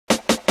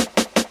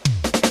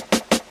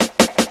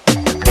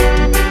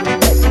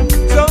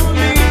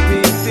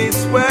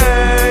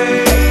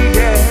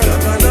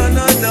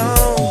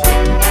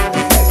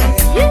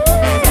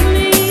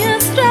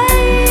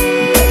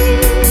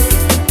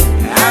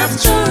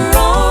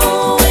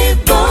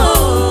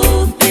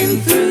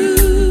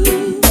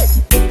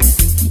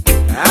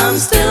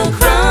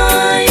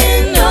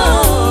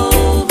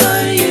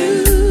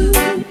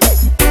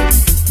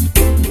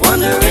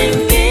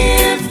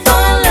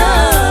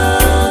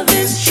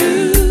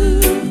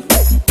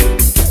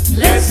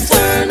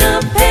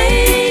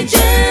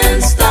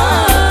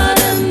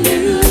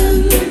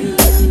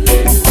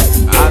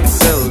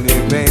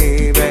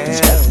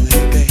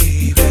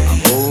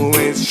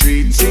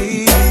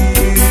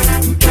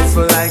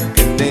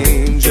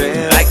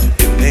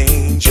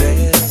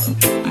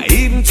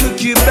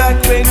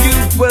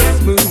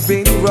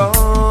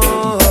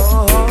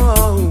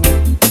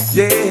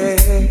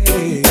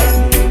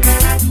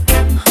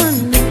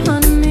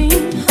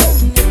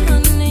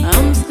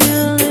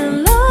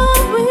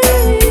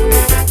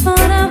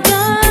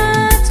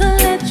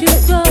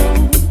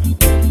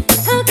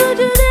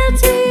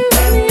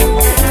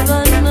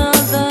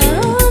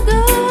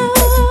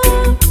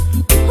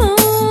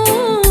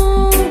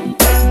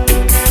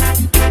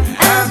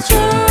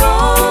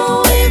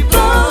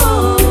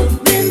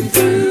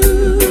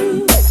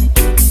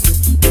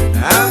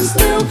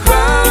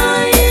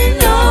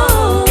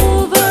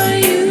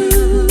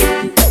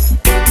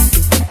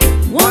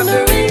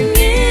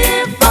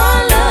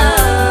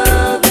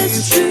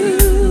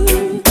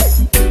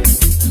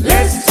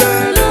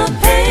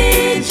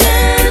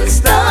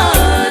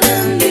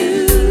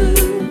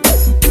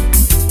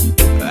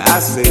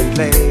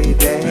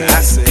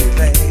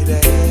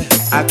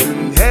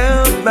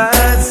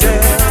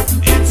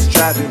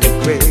driving me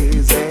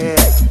crazy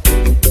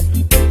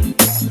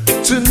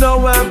to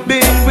know I've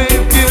been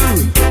with you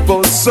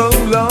for so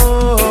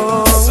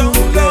long. So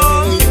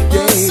long,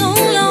 yeah, so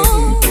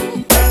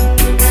long.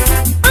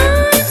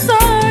 I'm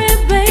sorry,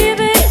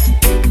 baby,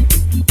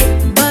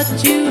 but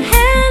you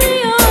had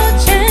your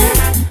chance.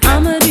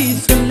 I'm a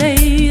decent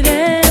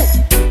lady.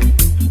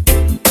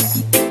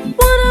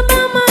 What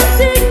about my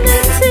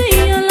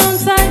dignity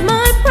alongside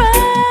my pride?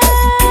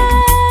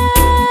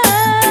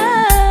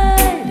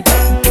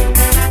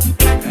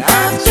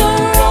 After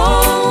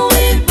all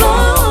we've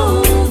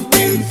both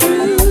been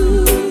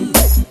through,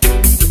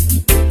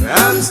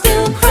 I'm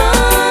still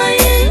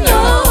crying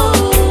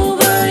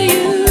over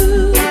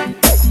you,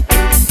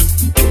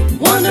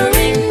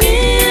 wondering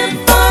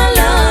if our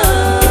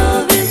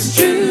love is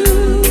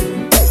true.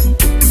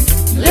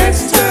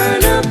 Let's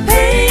turn a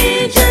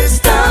page and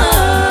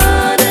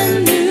start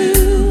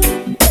anew.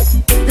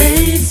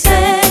 They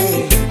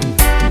say,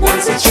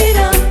 once a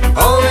cheater,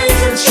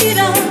 always a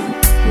cheater.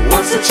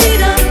 Once a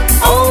cheater,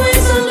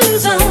 always a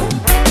loser.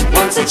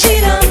 Once a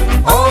cheater,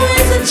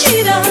 always a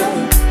cheater.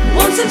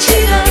 Once a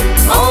cheater,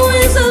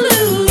 always a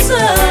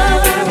loser.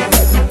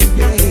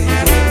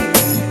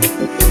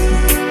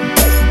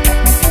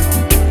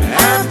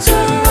 After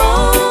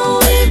all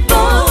we've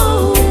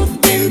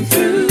both been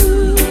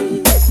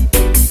through,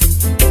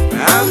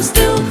 I'm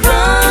still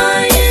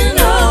crying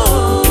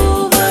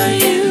over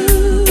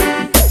you,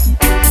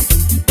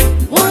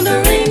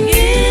 wondering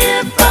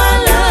if our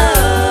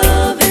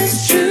love is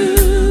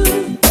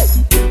true.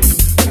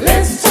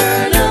 Let's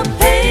turn a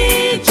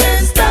page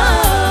and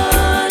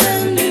start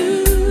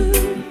anew.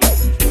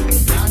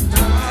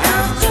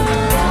 After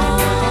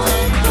all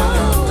we've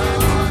both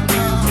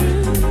been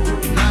through.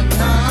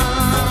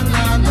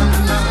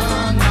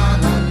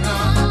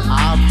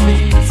 I've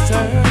been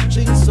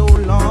searching so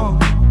long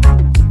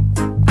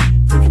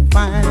to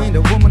find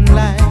a woman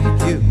like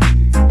you.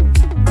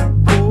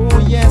 Oh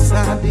yes I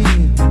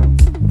did.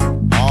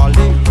 All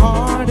the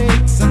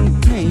heartaches and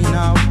pain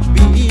I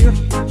bear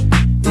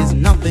is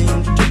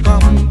nothing to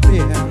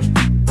compare.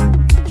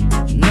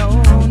 No,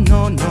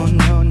 no, no,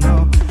 no,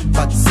 no.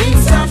 But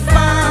since I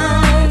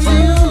found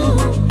you,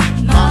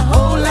 my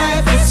whole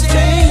life has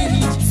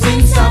changed.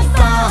 Since I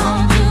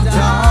found you,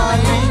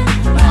 darling,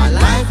 my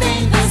life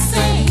ain't the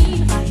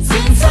same.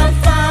 Since I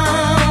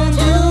found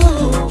you,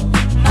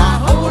 my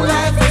whole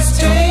life has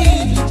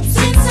changed.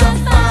 Since I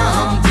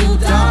found you,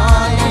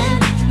 darling,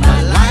 my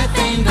life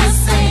ain't the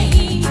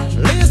same.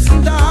 Listen,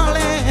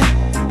 darling,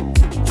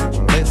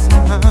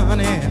 listen,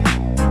 honey.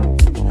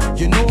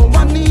 You know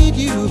I need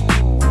you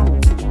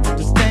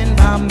to stand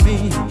by me.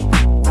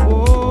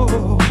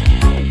 Oh,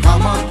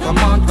 come on, come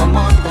on, come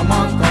on, come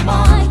on, come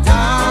on,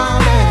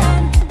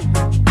 darling.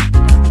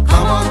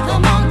 Come on,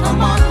 come on,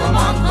 come on, come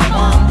on, come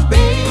on,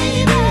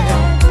 baby.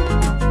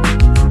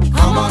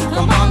 Come on,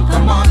 come on,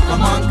 come on,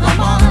 come on,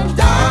 come on,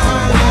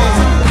 darling.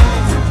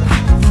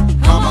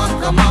 Come on,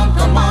 come on,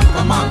 come on,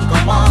 come on,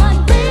 come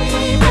on,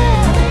 baby.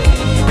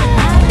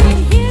 I've been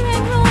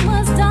hearing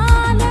rumors,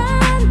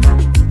 darling,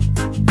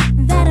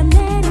 that a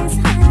man is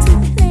hard to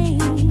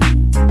claim.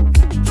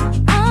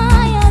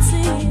 Ah, yes,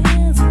 he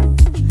is.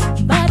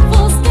 But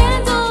for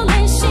scandal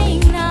and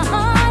shame, now,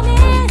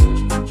 honey,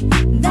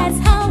 that's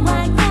how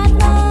I got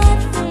my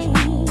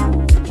fame.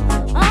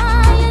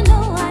 Ah, you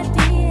know I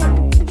did.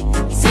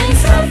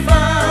 Since I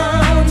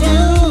found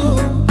you,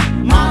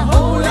 my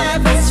whole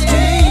life has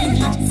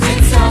changed.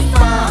 Since I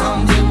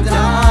found you,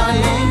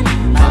 darling,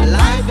 my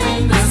life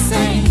ain't the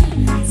same.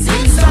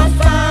 Since I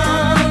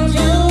found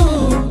you,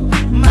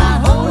 my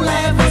whole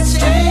life has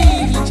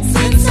changed.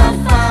 Since I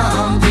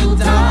found you,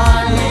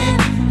 darling,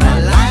 my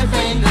life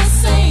ain't the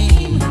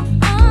same.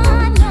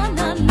 Ah, no,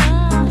 no, no,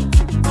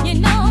 you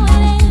know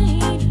it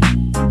ain't.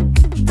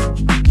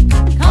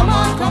 Come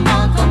on, come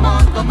on, come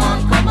on, come on,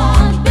 come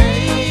on,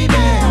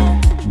 baby.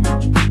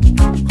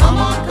 Come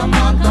on, come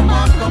on, come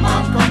on, come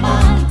on, come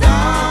on,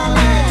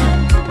 darling.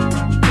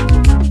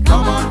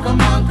 Come on,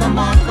 come on, come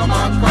on, come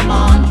on, come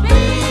on,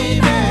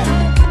 baby.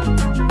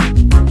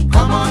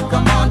 Come on,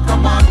 come on,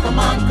 come on, come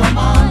on, come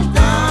on,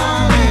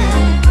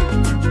 darling.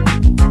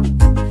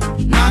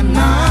 Na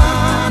na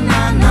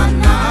na na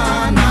na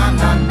na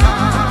na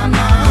na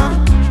na.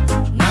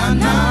 Na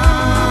na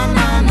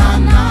na na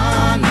na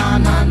na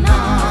na na.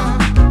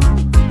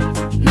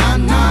 Na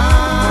na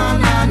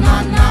na na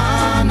na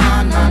na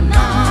na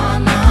na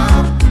na.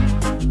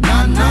 Na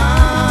na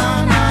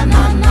na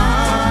na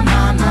na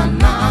na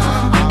na.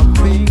 I've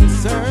been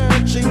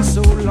searching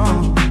so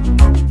long,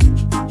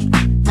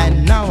 and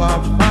now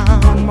I've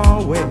found my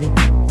way.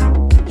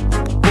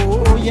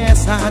 Oh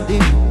yes I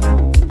did.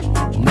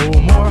 No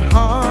more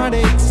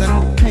heartaches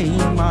and pain,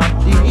 my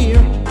dear,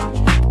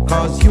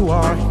 'cause you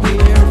are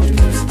here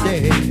to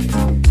stay.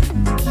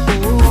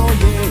 Oh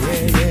yeah,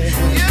 yeah, yeah.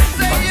 You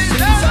say you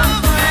love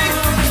me.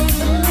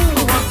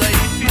 I wonder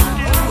if you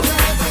do.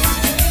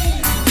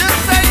 You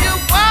say you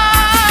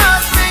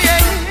want me.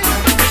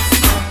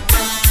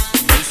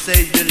 You say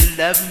you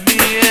love me.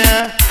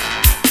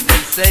 You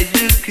say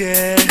you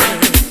care.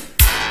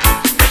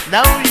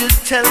 Now you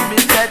tell me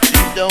that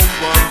you don't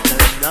want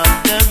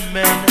another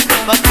man,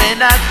 but then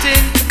I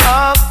think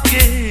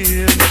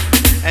again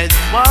and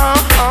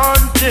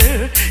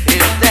wonder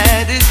if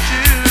that is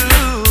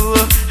true.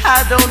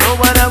 I don't know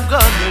what I'm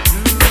gonna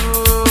do.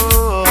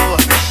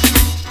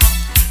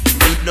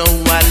 You know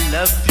I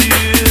love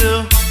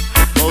you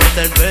more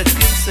than words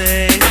can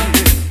say.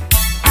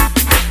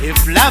 If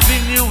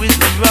loving you is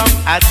wrong,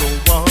 I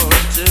don't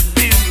want to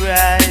be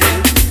right.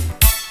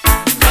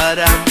 But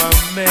I'm a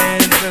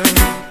man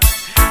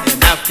and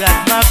I've got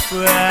my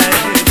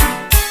pride.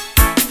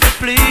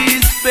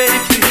 Please,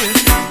 baby,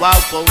 why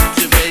won't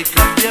you make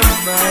up your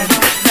mind?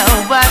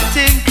 Now I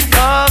think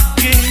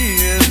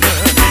again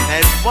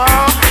and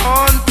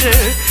wonder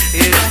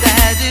if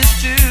that is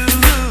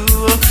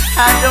true.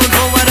 I don't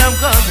know what I'm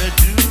gonna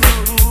do.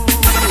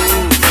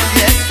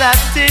 Yes, I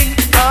think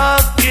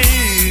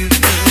again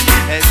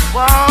and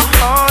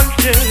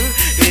wonder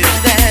if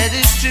that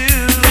is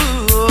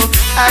true.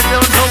 I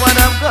don't know what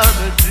I'm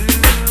gonna do.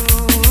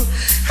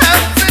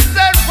 I'm sit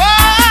and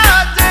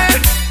wonder,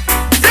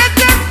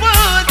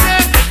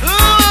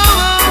 ooh,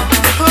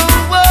 ooh,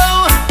 ooh,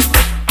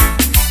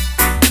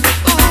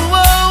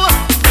 ooh.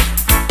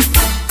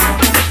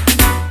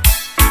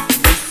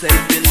 You say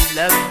you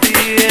love me,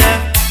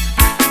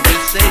 you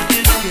say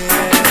you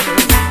care.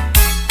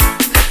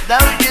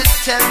 Now you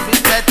tell me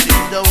that you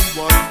don't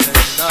want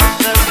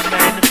another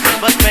man,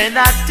 but when I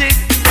think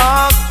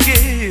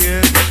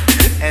again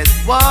and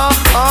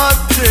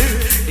wonder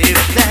if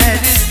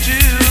that is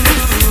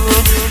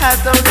true, I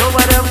don't know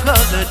what I'm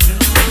gonna do.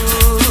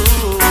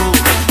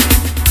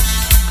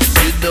 'Cause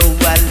you know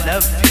I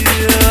love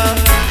you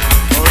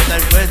more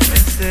than words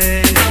can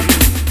say.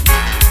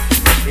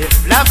 If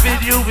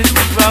loving you is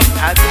wrong,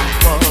 I don't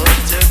want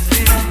to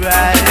be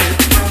right.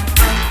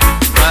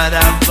 But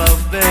I'm a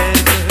man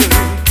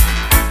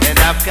and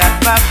I've got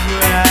my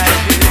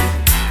pride.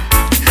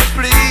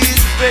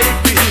 Please,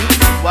 baby,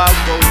 why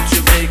won't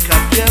you make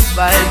up your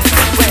mind?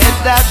 When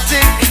I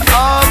think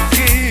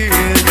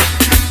again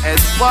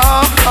and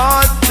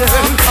wonder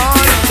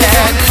if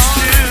that is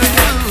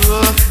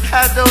true,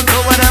 I don't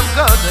know what I'm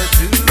gonna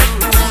do.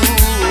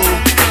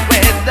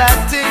 When I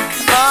think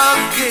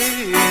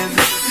again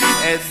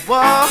and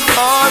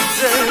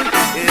wonder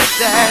if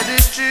that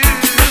is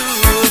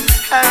true,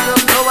 I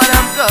don't know what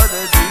I'm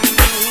gonna do.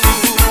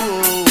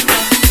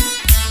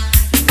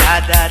 La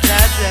da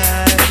da da,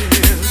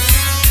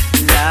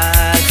 la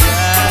da,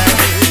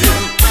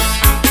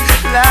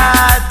 la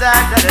da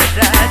da da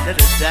da da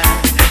da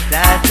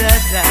da da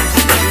da,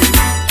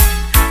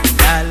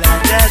 la la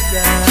da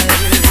da,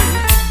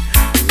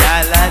 la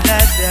la da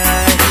da,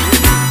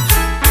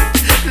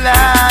 la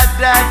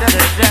da da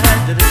da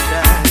da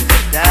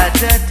da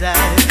da da.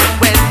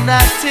 When I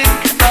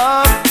think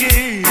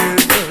again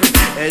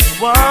and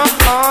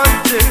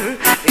wonder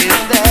if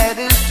that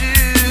is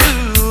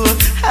true,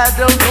 I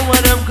don't know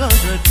what I'm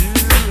gonna do.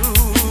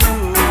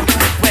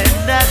 When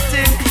I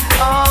think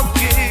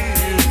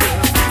again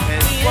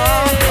and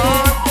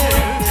wonder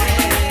if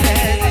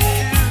that is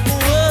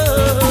true.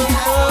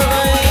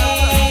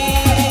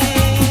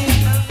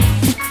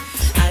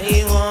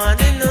 I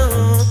wanna know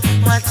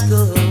what's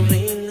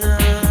going on.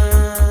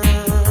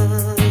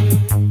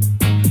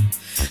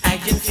 I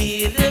can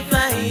feel the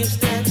vibes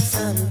that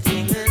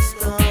something has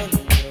gone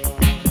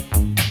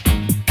wrong.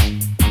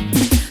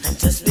 And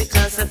just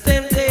because of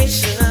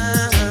temptation,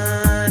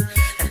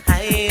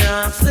 I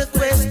ask the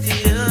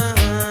question.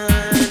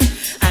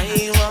 I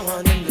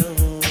wanna know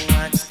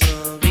what's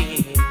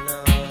going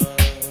on.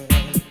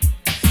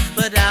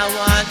 But I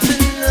want to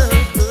know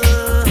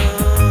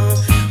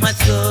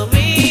what's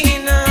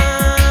going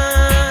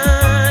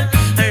on.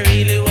 I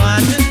really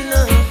want to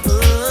know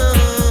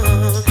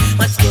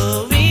what's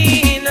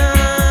going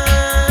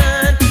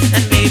on.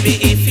 And maybe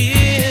if you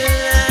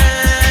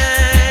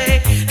lie,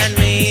 and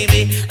maybe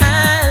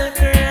I'll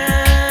cry.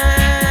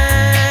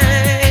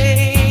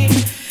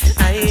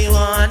 I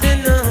wanna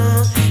know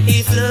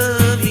if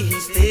love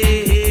is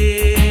there,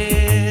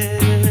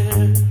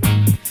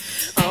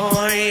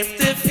 or if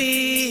the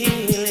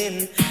feeling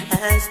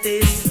has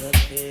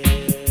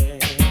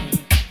disappeared.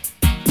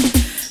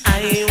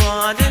 I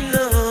wanna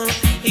know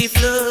if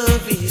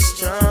love is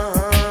strong,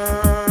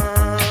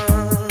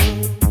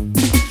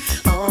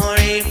 or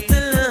if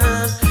the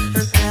love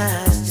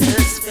has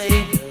just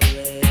faded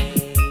away.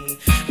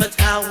 But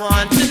I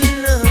want to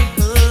know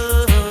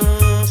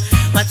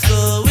what's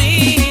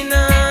going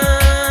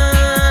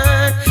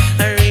on.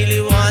 I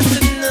really want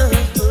to know,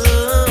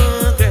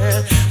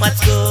 girl,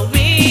 what's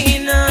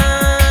going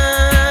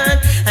on.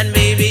 And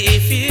maybe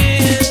if you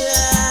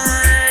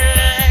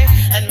lie,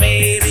 and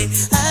maybe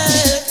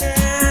I'll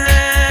cry,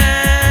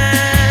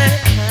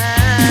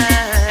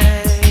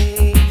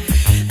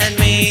 and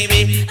maybe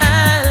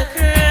I'll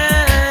cry.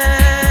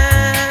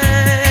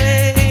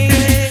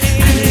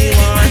 I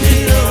want to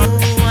know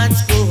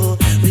what's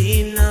going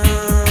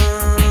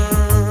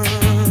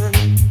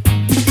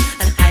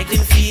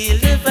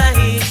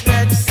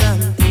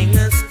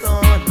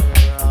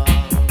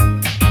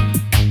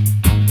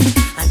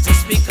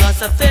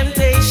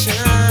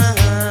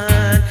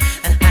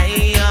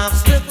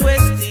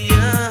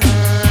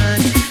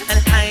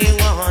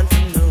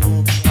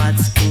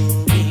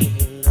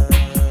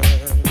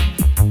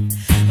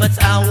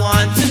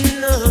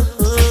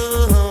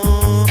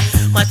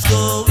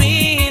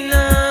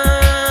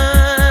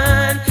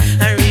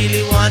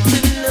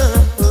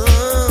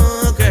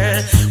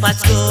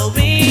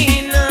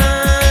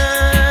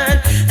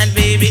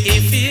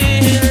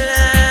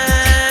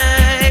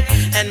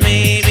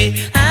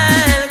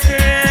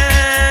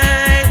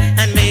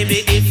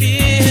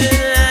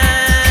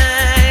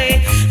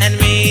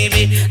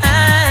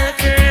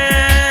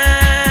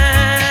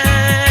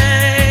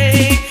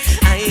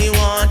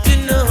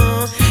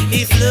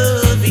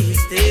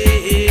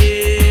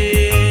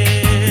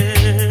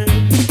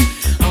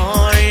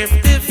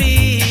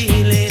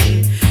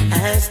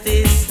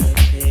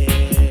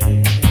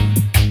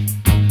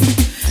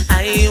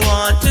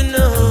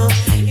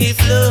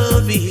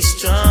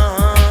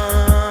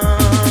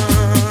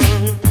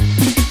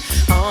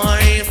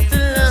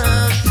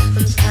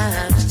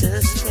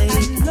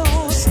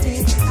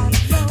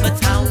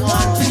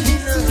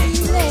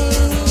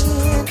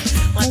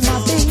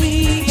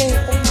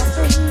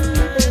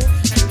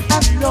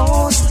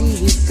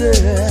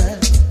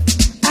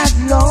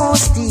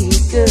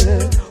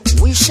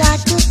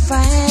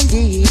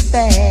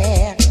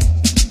despair.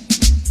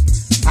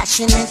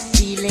 Passionate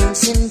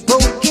feelings and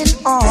broken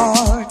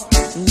heart.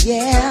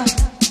 Yeah,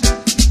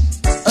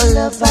 a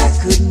love I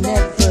could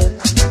never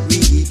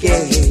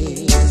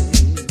regain.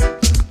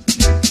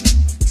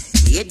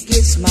 It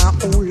gives my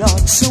old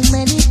Lord so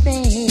many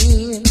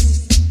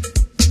pains.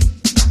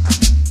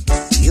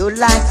 You're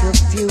like a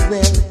fuel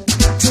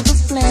to the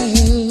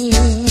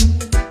flame.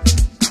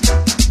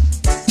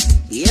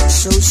 It's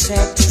so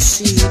sad to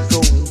see it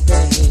go in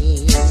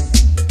vain.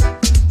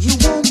 You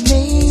won't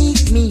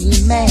make me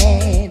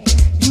mad,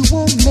 you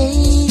won't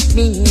make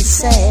me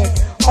sad.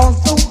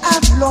 Although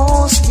I've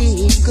lost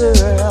it,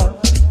 girl,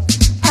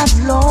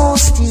 I've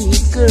lost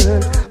it,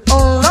 girl. A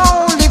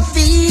lonely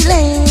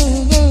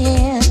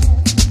feeling,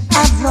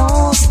 I've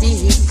lost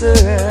it,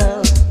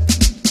 girl.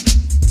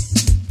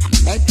 I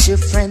met your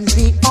friend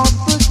the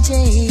other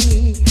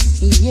day,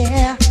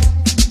 yeah.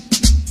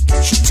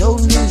 She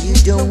told me you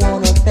don't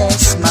wanna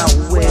pass my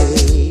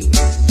way,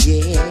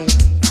 yeah.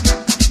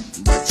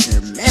 But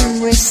your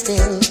memory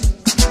still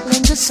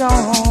lingers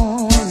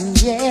on,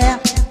 yeah.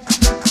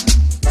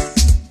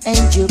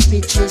 And your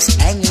pictures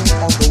hanging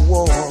on the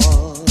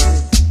wall.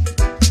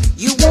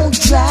 You won't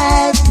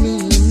drive me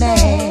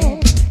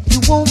mad, you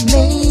won't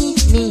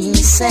make me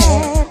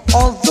sad.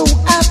 Although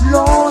I've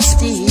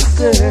lost it,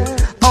 girl,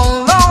 a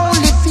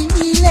lonely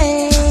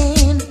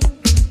feeling,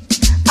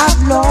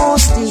 I've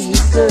lost it,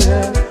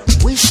 girl.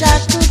 Wish I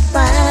could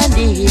find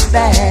it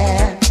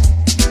back.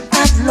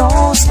 I've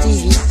lost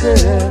it,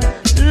 girl.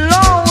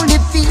 Lonely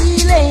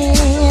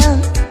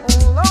feeling,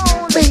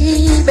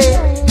 baby.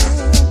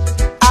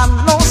 I've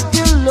lost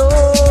your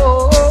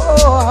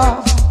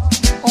love,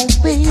 oh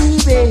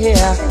baby.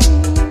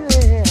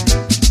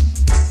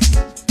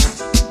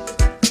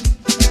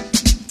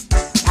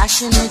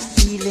 Passionate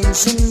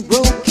feelings and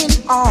broken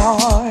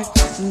heart,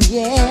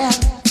 yeah.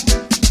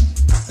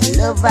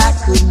 Love I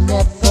could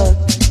never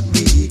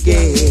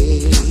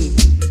regain.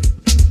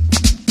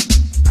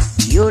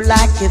 You're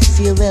like a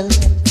fuel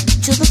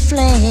to the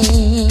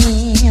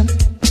flame.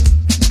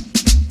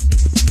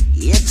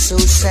 It's so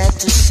sad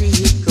to see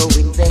it go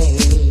in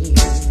vain.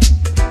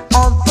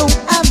 Although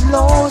I've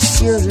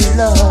lost your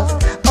love,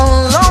 a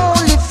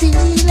lonely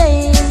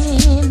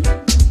feeling,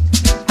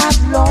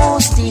 I've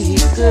lost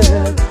it,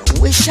 girl.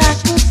 Wish I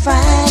could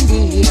find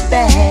it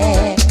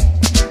back.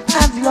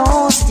 I've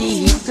lost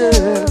it,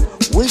 girl.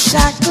 Wish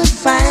I could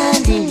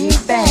find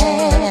it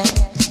back.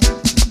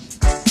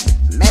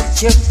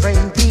 Met your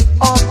friend the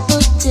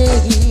other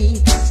day.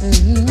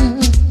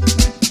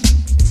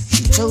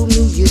 She told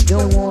me you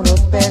don't wanna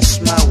pass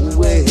my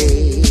way,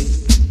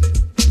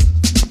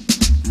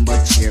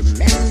 but your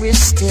memory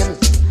still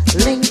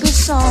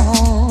lingers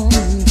on,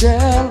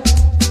 girl.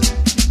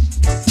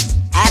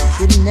 I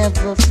could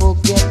never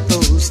forget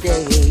those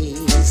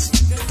days.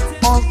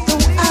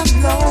 Although I've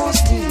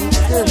lost it,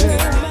 girl,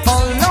 a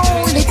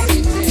lonely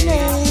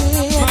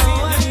feeling,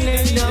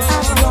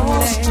 I've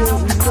lost your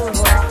love.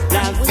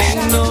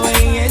 Laughing the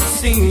way it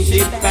seems, she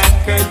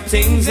packed her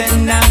things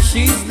and now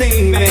she's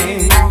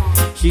leaving.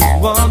 She's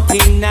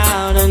walking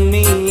out on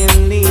me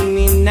and leave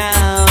me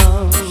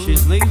now.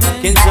 She's leaving.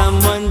 Can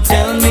someone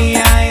tell me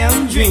I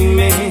am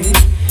dreaming?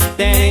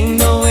 That ain't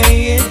the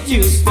way it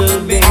used to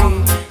be.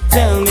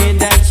 Tell me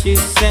that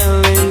she's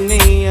selling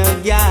me a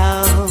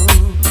gal.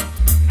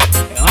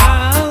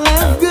 Our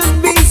love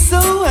could be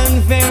so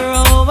unfair.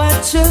 Oh, I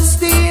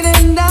trusted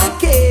and I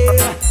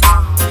care.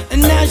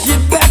 And now she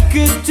back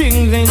her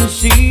things and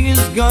she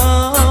is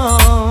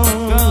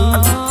gone.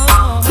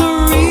 The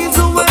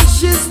reason why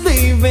she's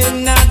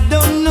leaving, I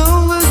don't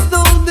know, is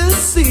so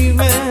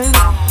deceiving.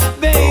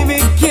 Baby,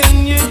 can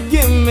you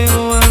give me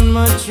one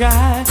more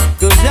try?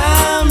 Cause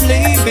I'm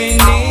living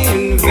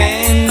in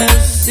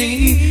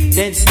fantasy.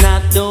 That's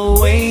not the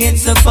way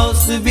it's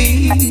supposed to be.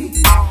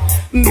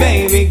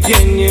 Baby,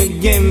 can you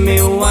give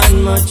me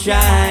one more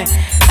try?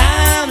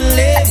 I'm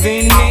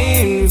living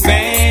in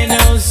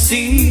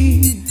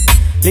fantasy,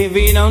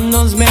 living on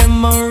those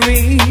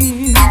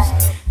memories.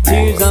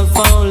 Tears are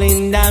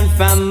falling down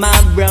from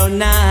my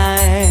brown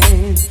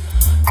eyes.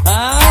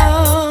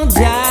 Oh,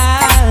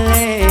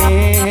 darling,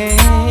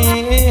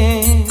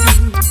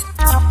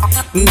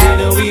 did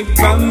we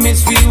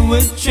promise we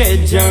would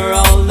treasure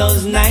all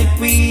those nights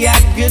we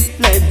had good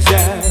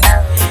pleasure?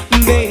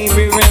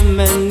 Baby,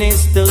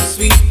 reminisce those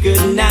sweet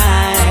good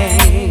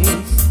nights.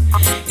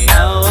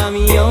 Oh, I'm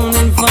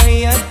yearning for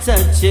your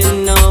touch, you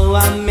know I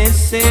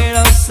miss it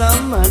oh so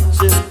much.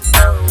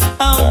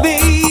 Oh,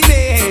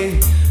 baby,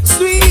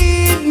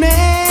 sweet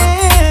memories.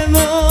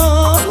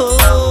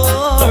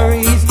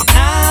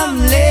 I'm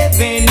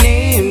living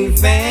in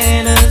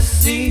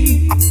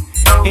fantasy.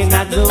 It's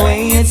not the way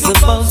it's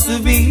supposed to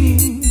be.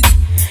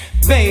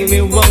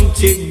 Baby, won't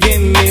you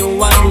give me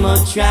one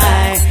more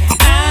try?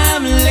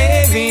 I'm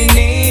living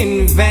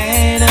in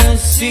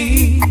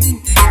fantasy.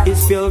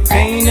 It's pure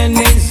pain and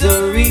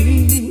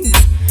misery.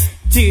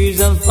 Tears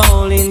are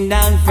falling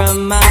down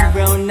from my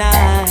brown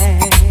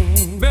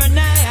eyes. Brown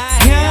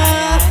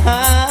eyes.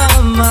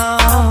 Come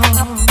on.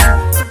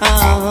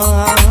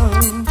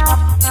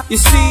 You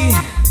see,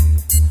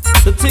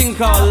 the thing thing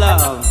called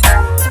love.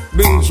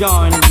 Bring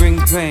joy and bring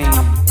pain.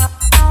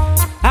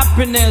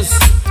 Happiness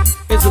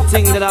is a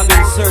thing that I've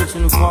been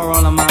searching for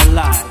all of my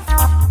life.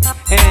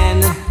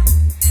 And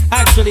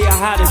actually I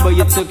had it, but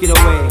you took it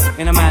away.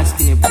 And I'm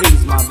asking you,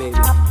 please, my baby,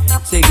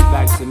 take it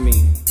back to me.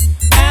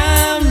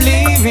 I'm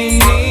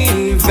living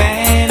in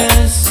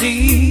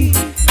fantasy.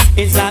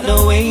 It's not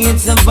the way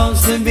it's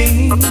supposed to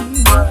be.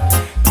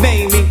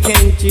 Baby,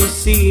 can't you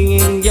see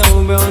in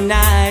your brown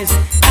eyes?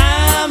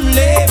 I'm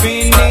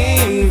living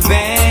in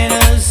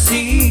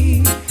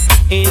fantasy,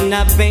 in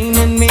a pain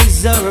and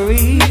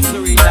misery.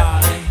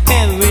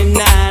 Every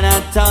night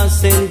I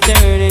toss and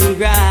turn and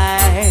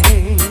cry.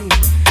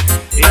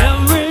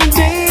 Every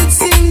day it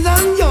seems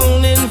I'm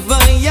yearning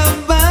for your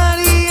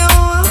body, oh,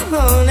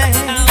 honey.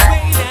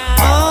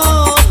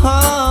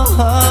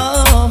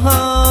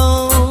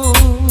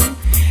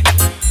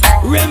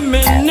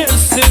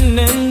 Reminiscing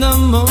in the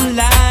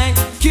moonlight,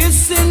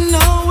 kissing,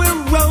 oh, we're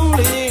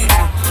rolling.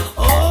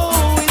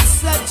 Oh, it's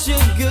such a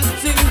good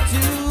thing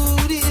to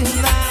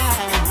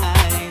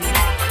divine.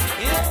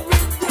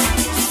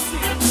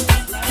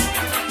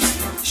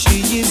 She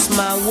is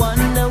my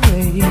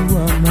one-away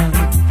woman,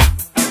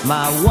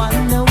 my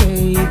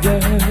one-away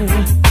girl,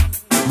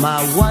 my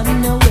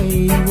one-away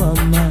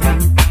woman,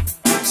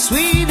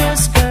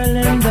 sweetest girl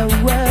in the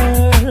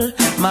world,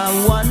 my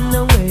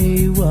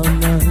one-away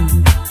woman,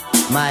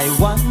 my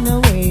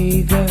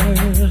one-away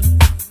girl,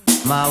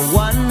 my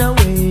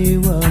one-away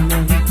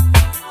woman,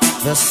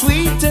 the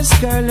sweetest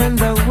girl in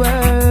the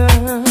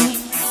world.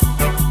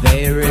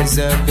 There is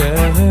a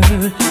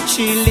girl,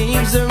 she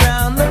lives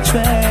around the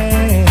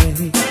track.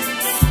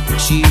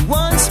 She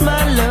wants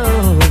my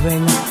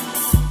loving,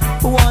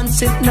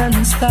 wants it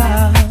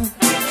non-stop.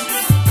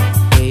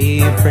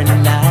 Every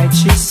night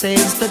she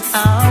says that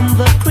I'm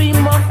the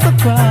cream of the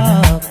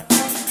crop.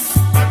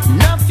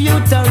 Enough you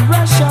to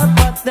rush her,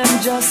 but them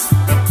just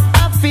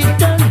have it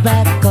turn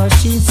back. Cause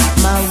she's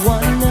my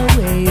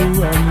one-away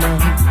woman,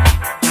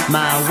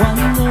 my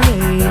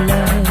one-away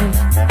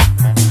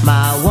love,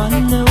 my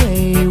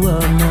one-away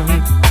woman,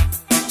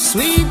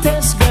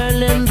 sweetest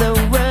girl in the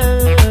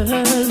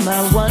world,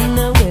 my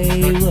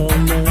one-away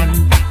woman,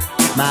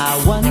 my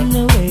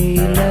one-away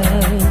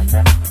love,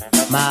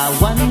 my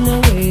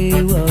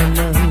one-away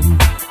woman,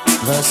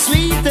 the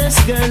sweetest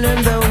girl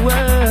in the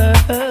world.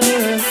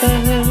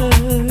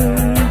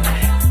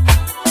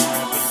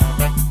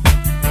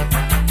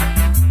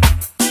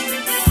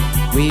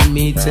 We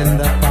meet in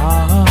the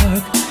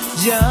park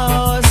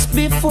just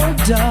before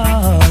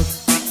dark.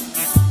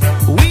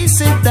 We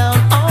sit down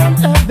on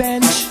a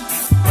bench,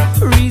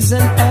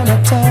 reason and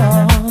a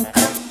talk.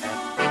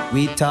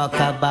 We talk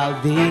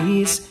about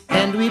this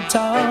and we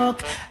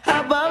talk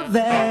about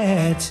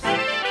that.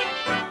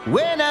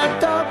 When I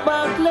talk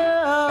about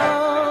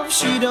love,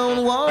 she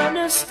don't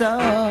wanna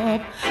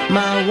stop.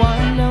 My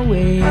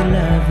one-away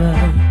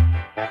lover,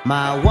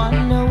 my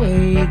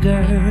one-away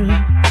girl,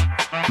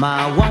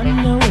 my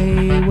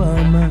one-away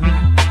woman,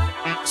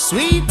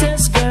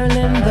 sweetest girl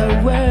in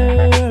the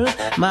world,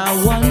 my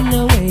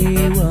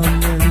one-away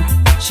woman.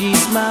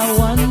 She's my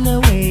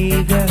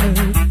one-away girl,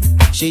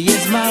 she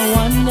is my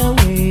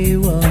one-away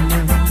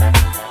woman,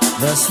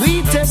 the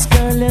sweetest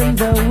girl in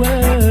the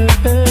world.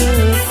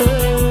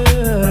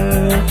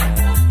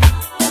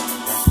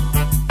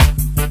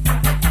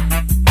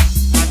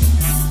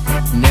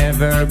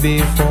 Never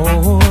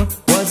before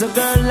was a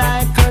girl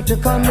like her to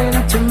come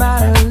into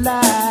my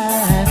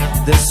life.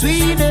 The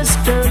sweetest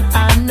girl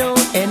I know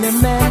any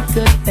man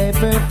could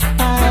ever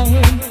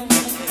find.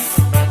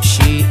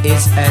 She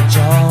is a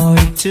joy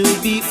to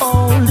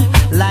behold,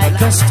 like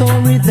a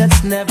story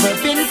that's never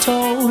been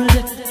told.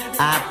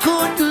 I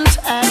couldn't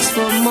ask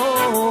for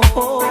more.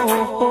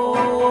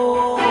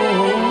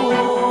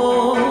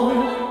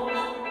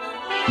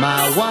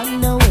 My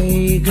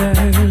one-away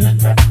girl,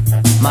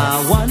 my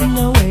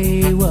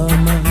one-away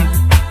woman,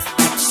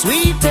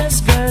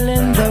 sweetest girl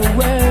in the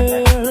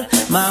world,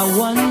 my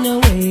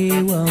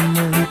one-away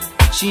woman.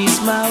 She's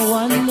my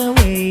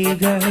one-away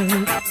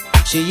girl,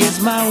 she is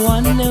my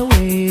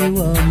one-away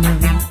woman,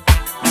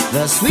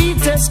 the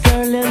sweetest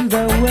girl in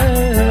the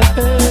world.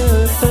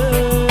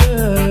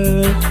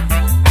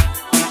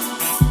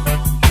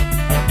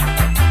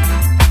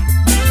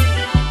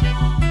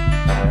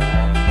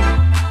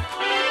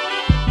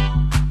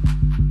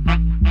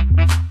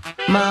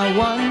 My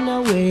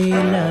one-away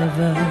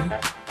lover,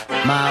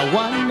 my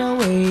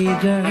one-away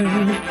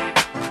girl,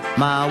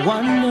 my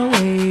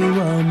one-away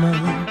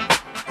woman,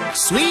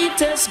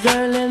 sweetest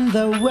girl in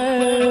the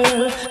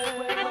world.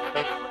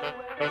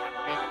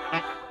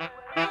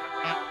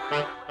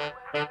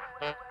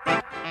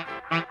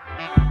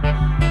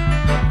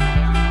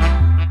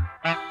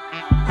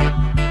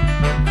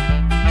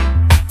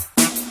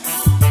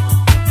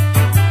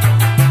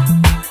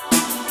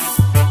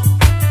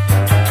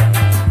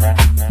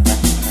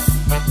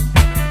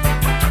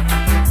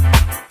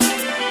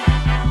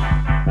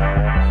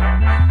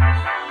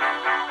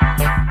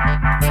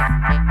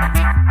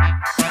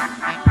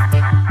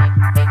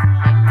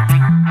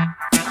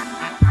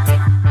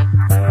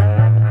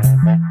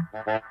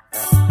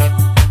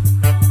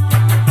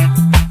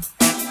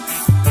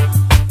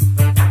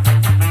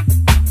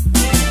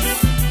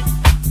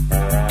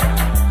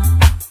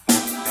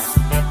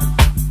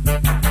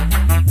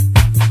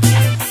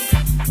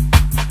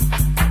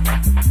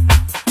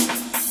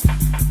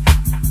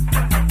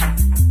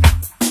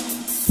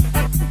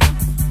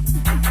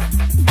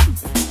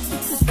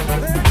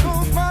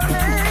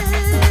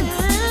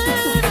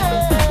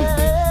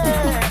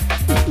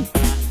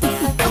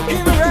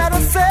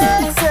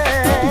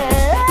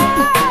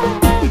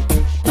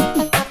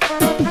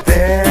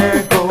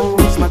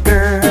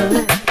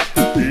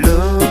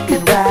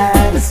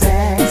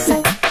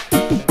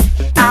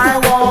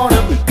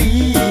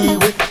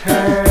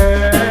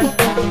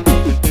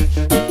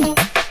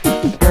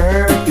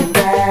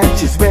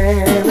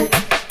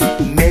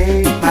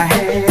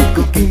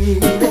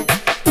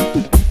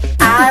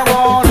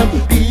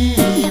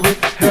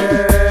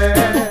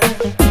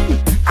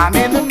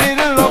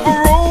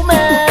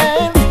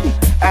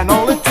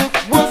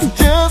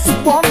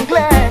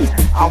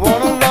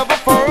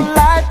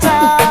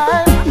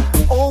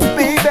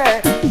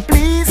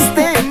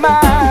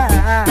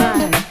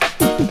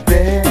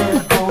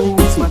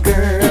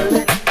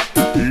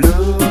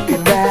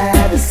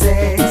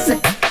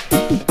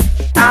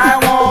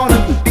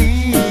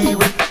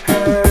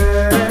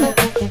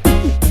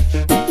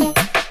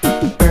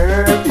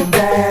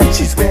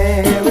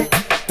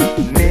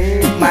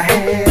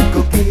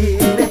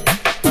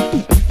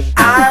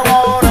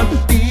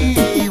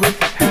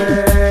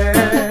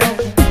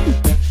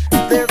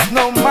 There's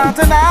no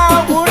mountain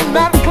I would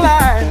not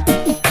climb.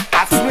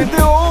 I swim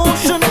the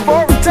ocean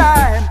for a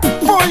time.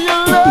 For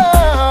your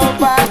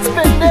love I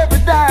spend every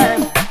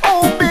dime.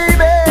 Oh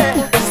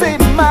baby, say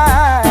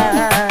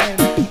mine.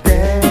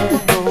 There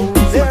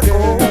goes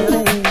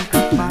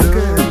my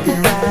girl,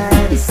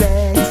 right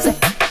sexy.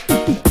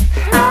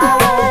 I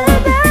wanna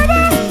be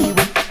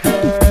with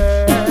her.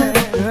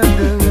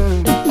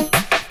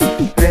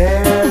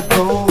 There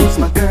goes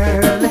my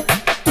girl,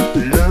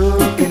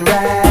 looking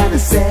right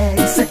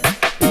sexy.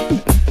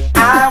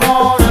 I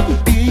wanna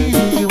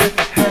be with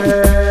her.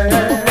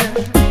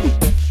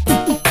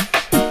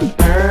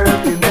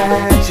 Perfume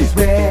that she's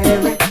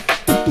wearing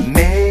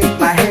make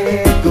my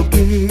head go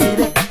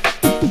giddy.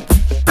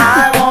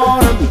 I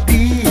wanna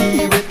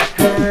be with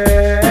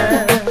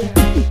her.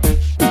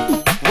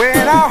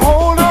 When I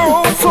hold her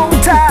oh so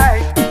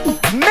tight,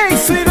 make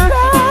sweet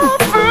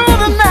love through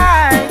the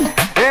night.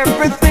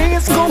 Everything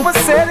is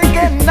copacetic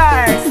and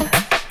nice.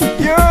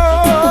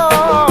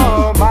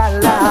 You're my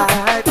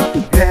life.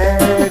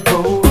 There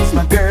goes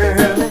my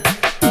girl,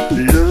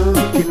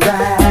 looking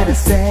right and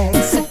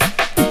sexy.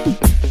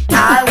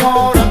 I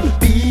wanna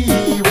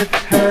be with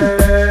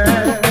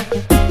her.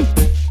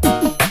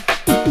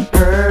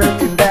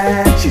 Perfume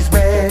that she's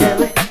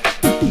wearing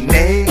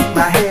make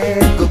my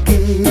head go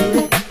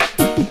giddy.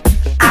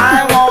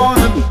 I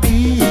wanna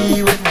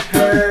be with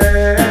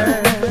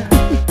her.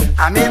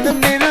 I'm in the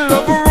middle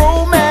of a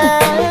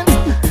romance,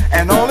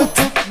 and all it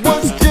took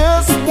was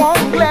just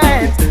one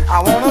glance. I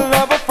wanna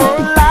love her for a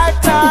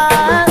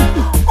lifetime.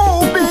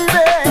 Oh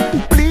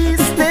baby,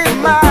 please stay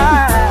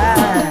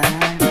mine.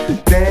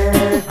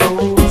 There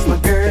goes my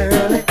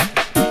girl,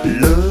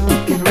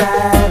 looking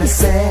right and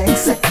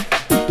sexy.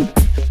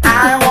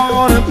 I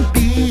wanna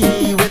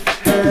be with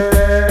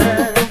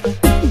her.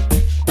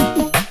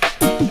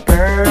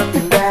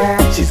 Perfume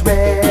that she's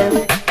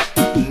wearing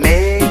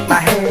make my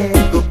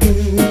head go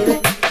giddy.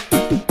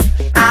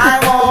 I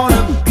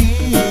wanna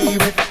be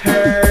with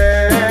her.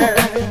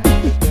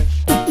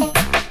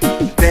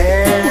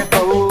 There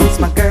goes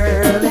my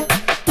girl,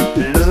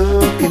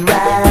 looking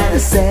right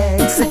and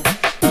sexy.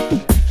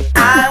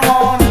 I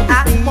wanna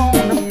be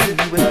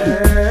with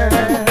her.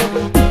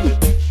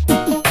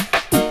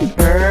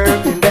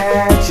 Perfume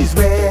that she's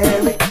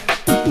wearing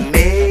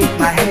make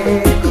my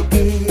head go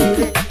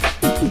giddy.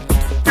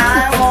 I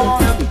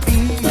wanna be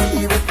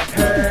with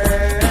her.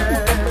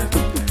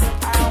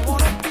 I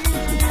wanna be with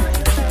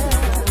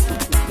her.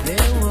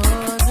 There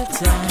was a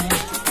time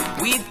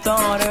we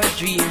thought our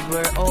dreams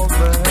were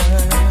over,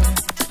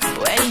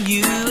 when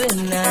you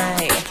and I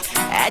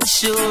had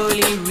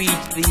surely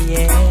reached the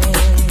end.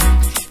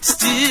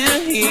 Still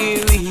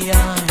here we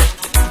are,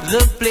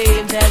 the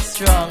flames as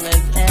strong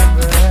as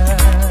ever,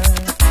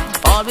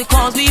 all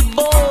because we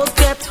both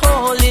kept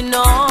holding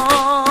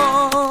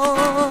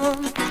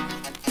on.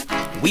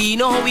 We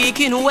know we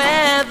can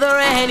weather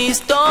any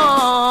storm.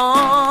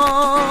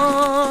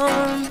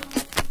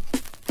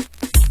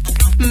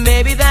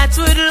 Maybe that's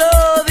what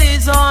love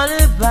is all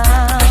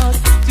about.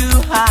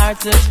 Two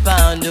hearts have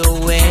found a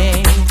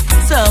way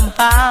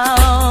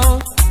somehow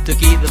to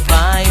keep the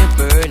fire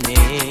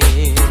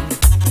burning.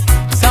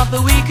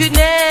 Something we could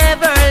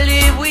never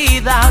live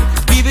without.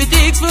 If it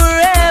takes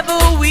forever,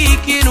 we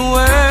can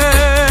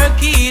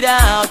work it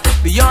out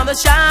beyond the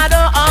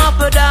shadow of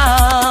a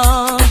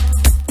doubt.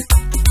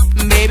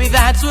 Maybe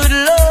that's what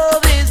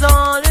love is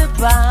all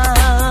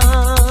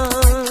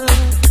about.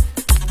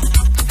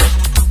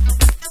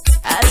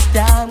 As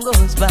time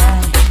goes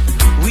by,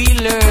 we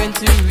learn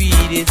to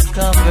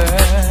rediscover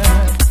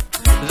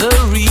the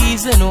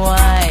reason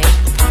why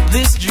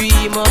this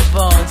dream of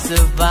ours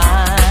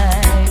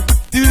survived.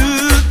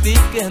 Through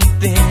thick and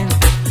thin,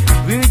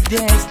 we're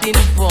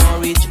destined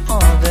for each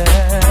other,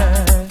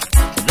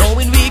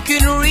 knowing we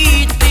can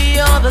reach the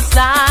other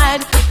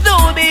side,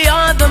 though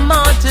beyond the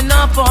mountain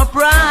of our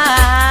pride.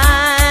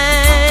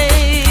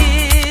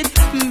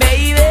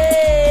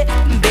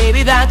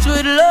 Baby, that's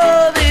what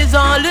love is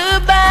all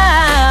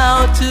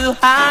about. Two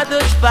hearts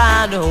that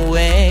find a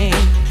way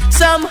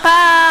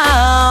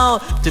somehow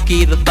to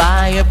keep the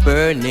fire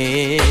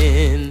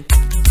burning.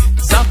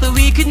 Something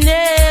we could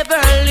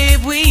never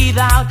live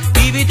without.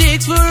 If it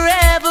takes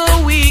forever,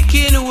 we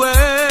can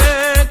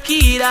work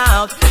it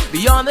out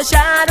beyond the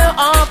shadow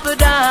of a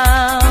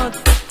doubt.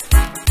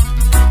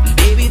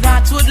 Baby,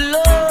 that's what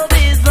love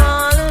is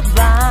all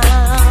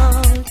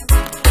about.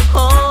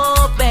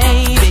 Oh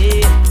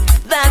baby,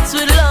 that's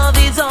what love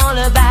is all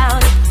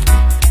about.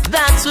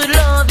 That's what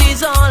love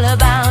is all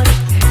about.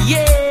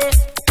 Yeah.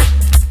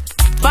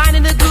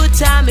 Finding a good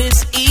time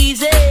is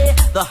easy.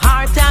 The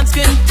hard times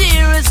can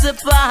tear us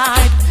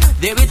apart.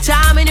 There is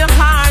time in your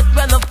heart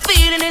when the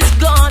feeling is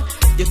gone.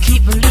 You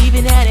keep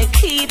believing and you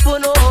keep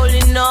on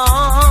holding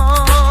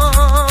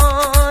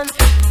on.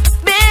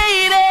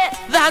 Baby,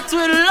 that's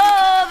what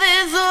love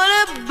is all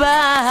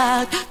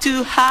about.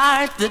 Two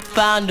hearts that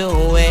found a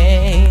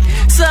way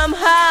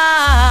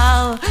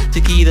somehow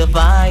to keep the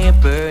fire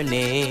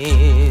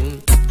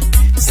burning.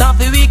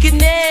 Something we could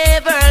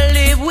never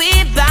live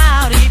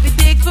without. If it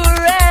takes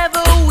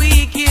forever,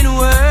 we can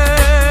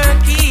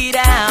work it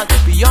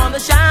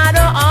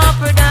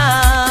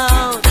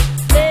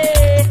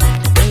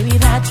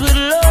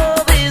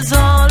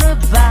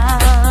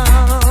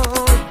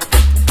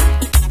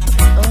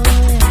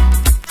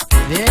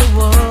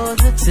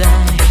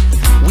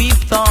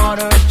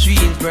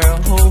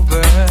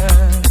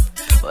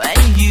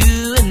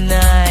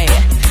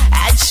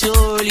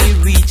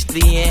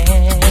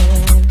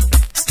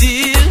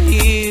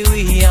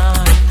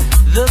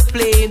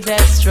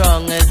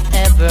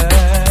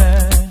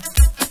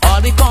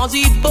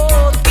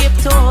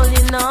it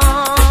holding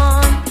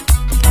on.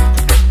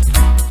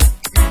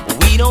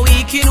 We know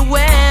we can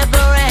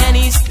weather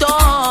any storm.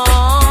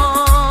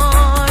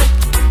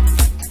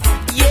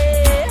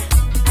 Yeah,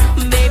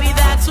 maybe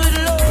that's what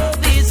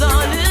love is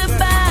all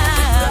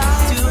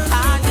about. Too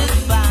hard to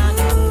find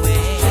a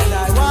way. And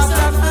I want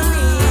her for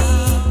me.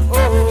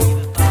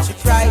 Oh, she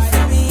cry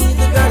for me,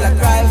 the girl I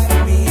cry for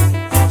me.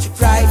 She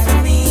cry for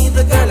me,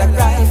 the girl I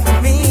cry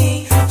for me.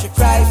 She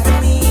cry for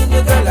me,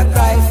 the girl I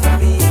cry for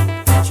me.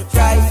 She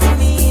cry for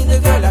me, the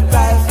girl I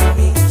cry for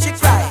me. She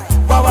cry,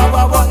 wah wah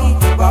wah wah,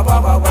 wah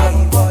wah wah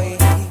wah, boy.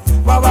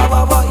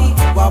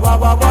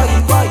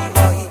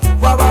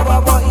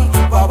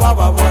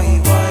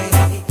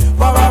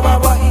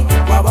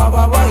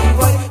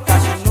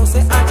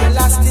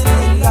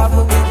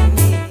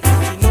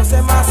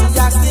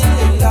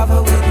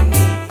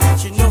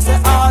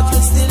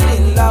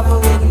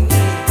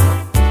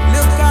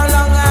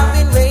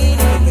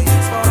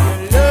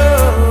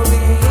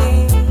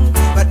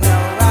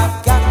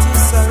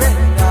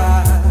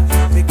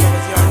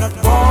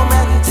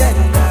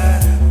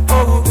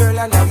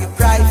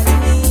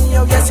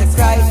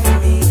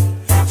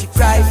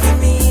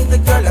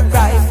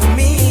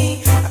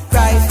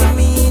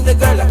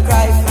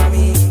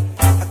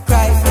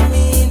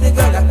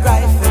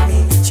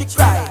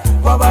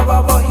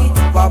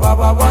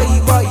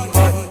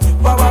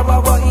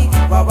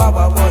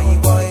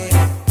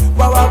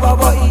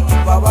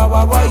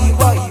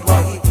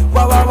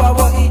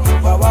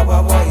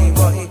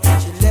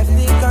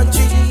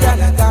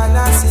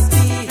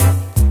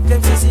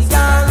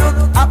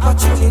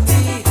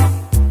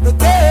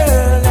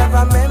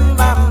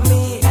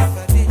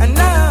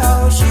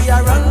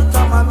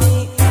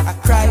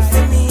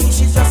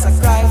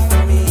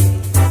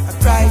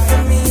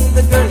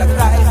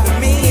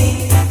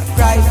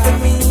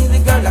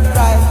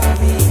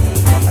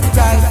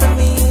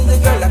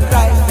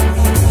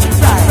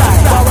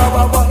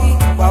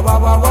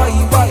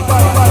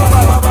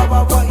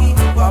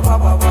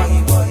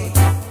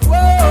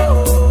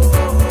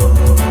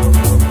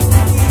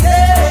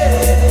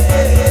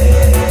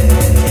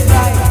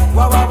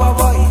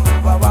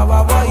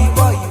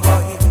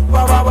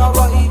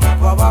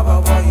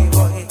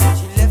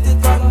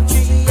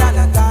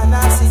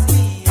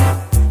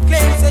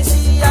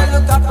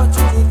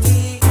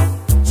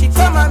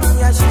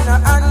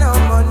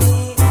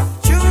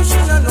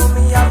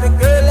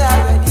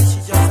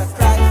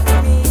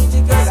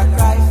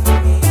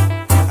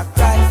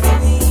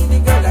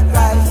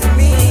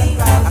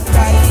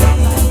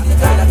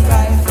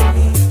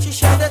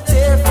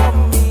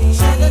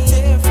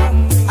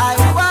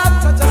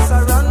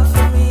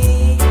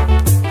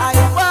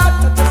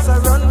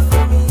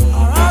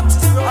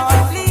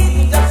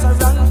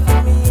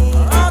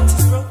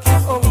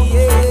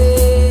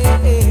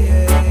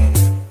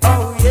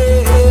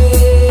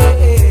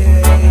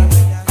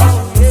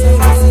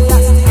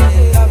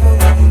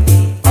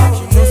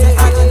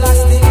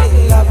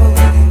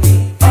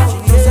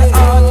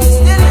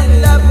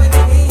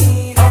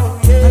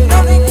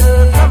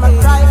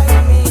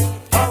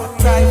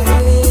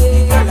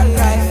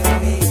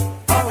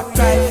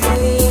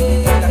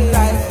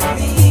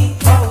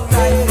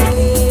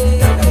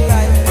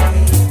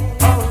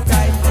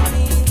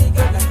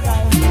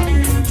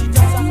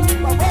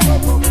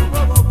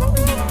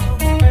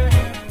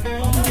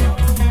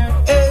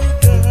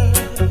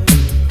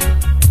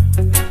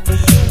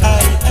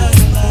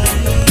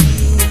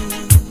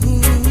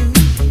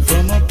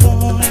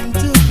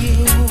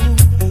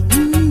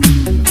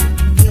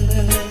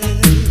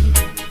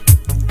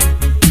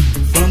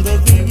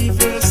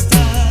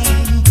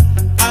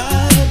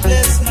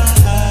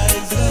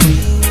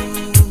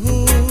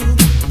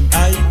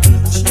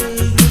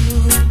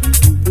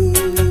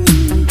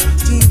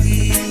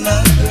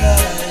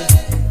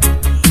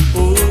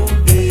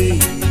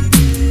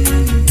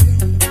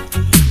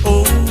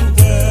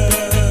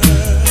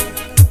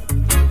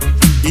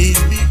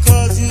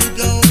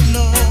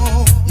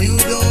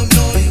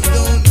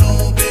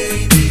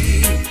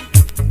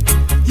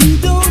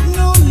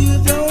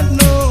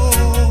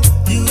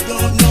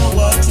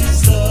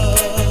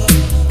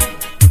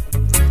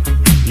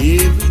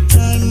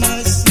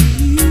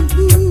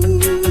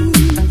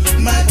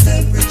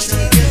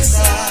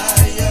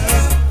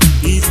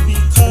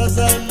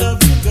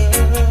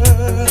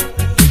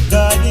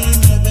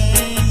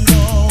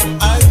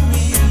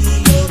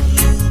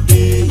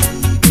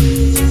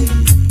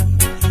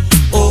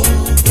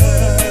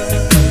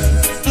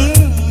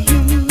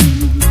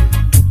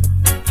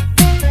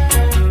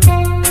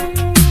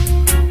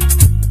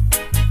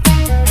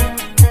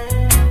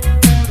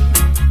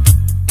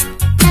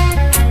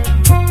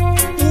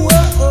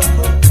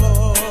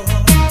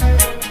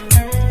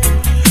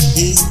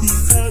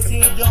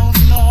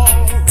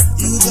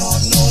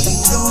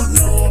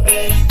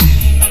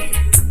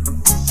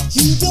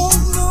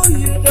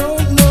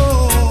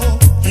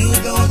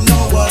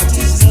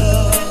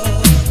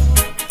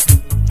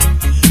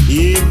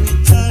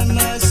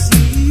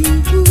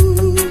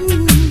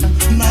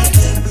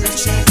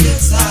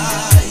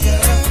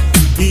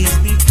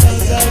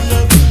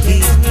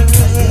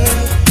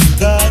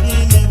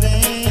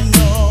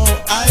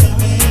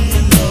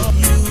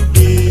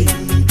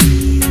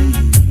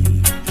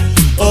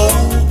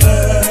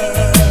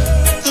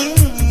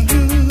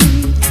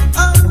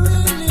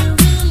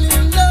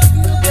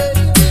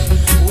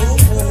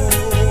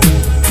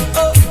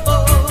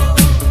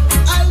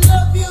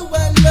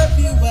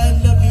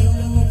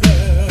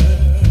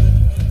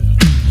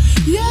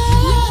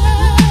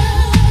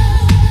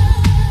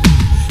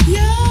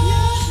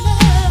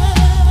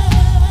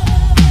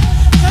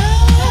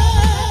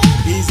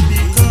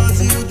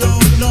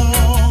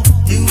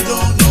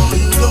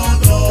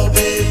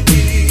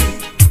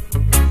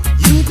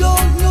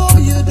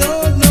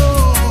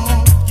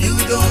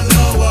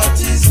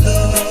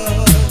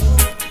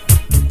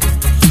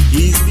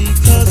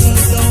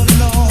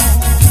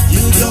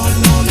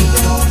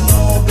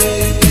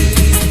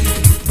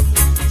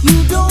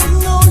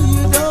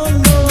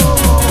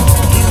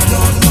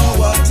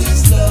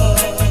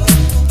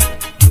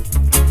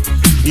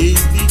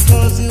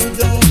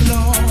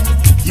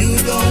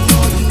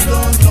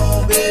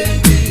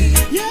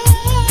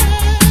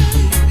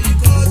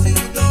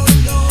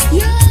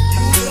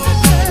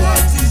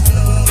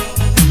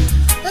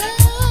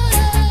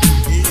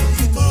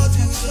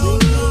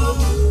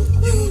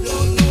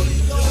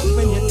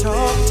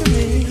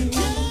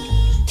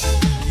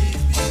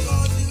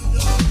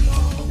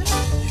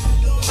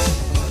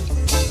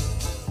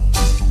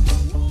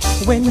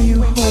 when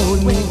you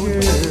hold me,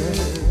 girl,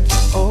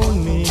 hold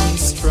me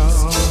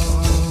strong.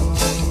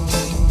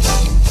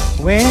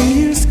 When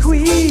you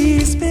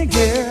squeeze me,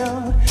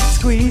 girl,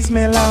 squeeze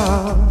me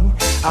long.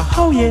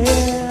 Oh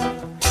yeah,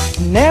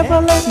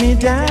 never let me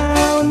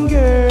down,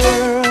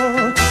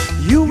 girl.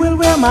 You will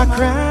wear my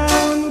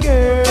crown,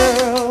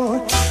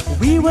 girl.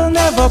 We will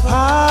never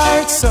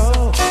part,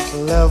 so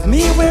love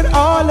me with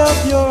all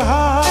of your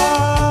heart.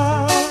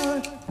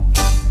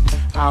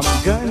 I'm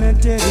gonna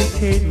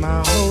dedicate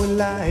my whole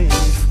life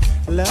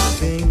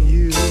loving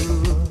you.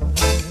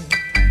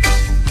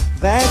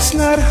 That's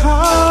not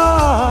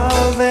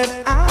all that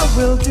I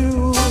will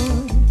do.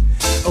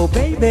 Oh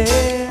baby,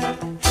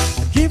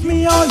 give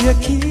me all your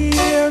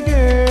care,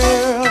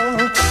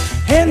 girl,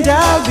 and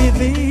I'll be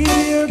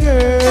there,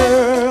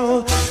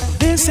 girl.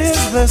 This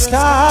is the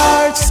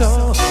start,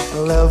 so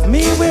love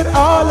me with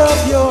all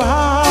of your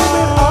heart,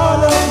 with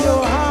all of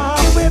your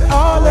heart, with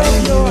all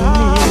of your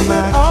heart,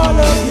 with all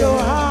of your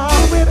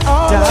heart, with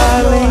all of your heart.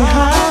 Darling,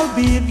 I'll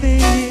be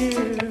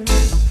there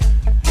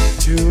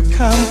to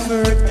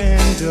comfort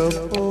and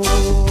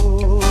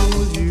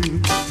uphold you.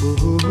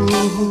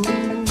 Ooh,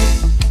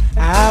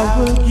 I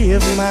will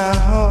give my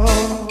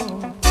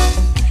all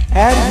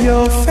at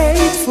your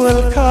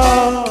faithful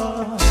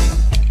call.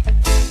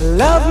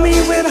 Love me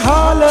with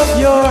all of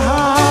your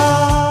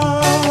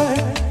heart,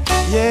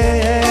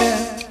 yeah.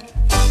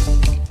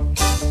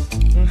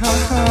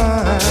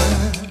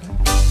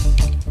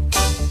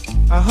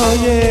 Oh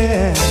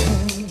yeah.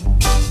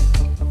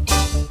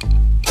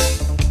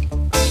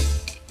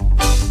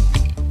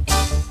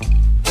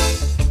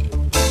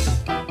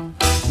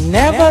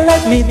 Never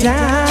let me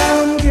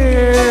down,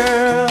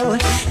 girl.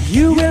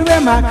 You will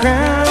wear my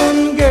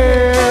crown,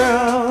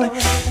 girl.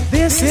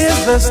 This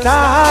is the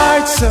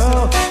start,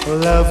 so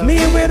love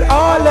me with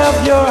all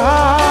of your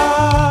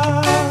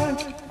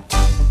heart.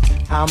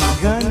 I'm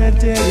gonna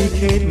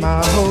dedicate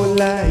my whole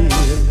life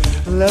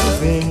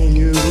loving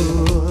you.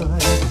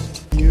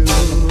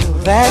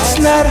 That's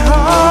not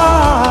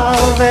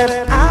all that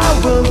I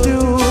will do.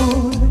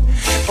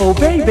 Oh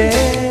baby,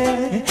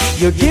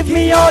 you give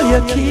me all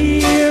your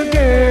care,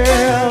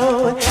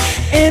 girl,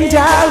 and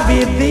I'll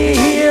be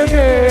there,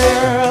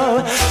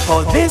 girl.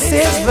 For this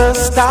is the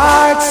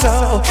start,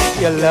 so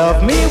you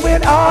love me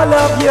with all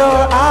of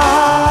your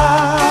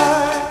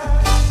heart.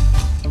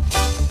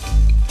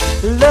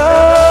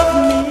 Love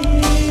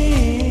me,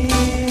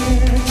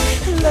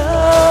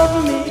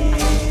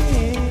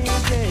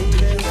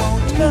 baby,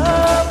 won't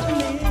love me.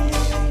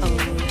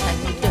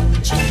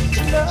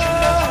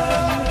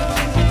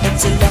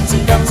 It's a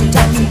long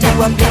time to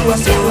appear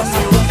so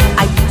I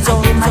use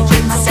all my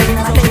dreams and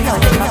I play all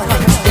my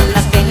cards. Still I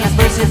can't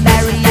burst the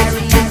barrier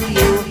to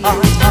your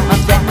heart. My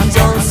friends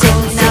all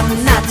saying I'm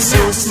not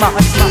so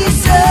smart.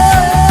 Ease up,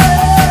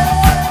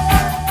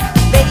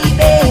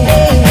 baby.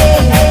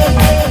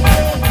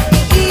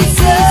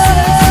 Ease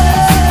up,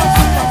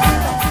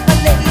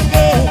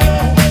 lady.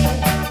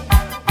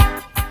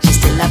 She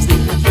still loves me,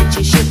 but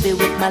she should be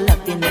with my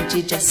loving and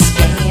she just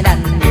can't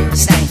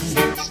understand.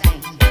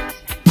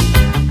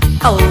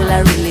 All I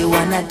really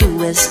wanna do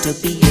is to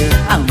be your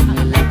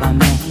only lover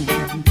man.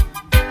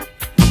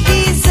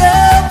 Ease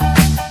up,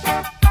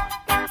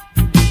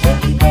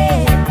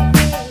 baby.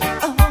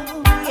 Oh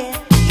yeah,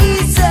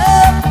 ease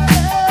up.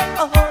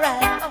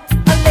 Alright,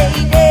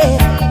 lady.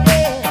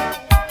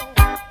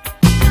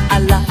 A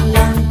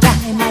long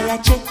time I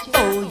check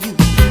for you.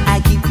 I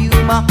give you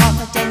my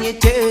heart and you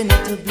turn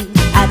it to blue.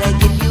 I'd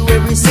give you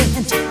every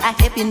cent I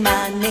have in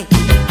my name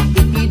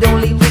if you'd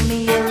only give me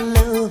a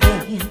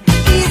loving.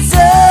 Ease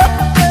up,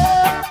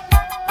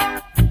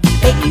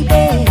 baby.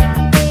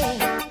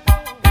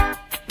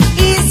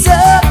 Ease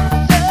up,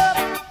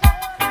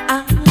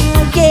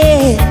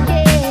 yeah.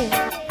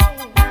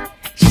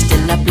 She's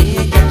still a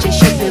player, but she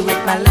should be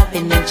with my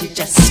loving and she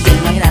just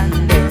can't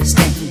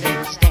understand.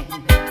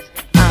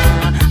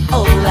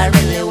 All I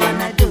really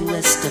wanna do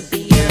is to be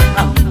your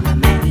only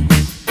man.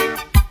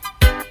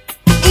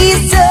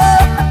 Ease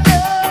up,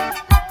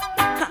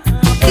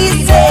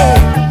 easy.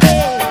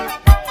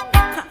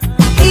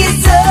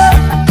 Ease up,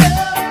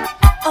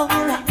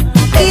 alright,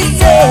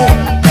 easy.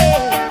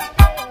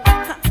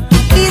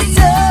 Ease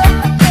up,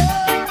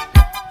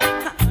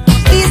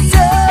 ease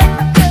up,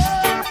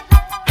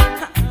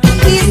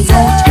 ease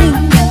up.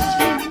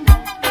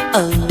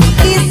 Oh,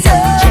 ease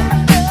up.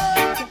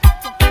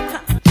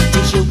 Do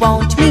you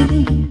want me?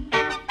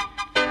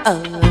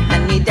 Oh,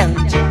 honey,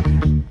 don't you?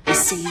 You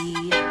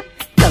see,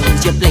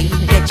 'cause you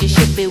blame that you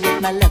should be with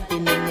my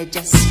loving and you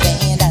just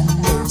can't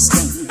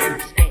understand.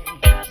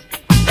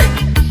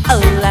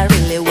 All I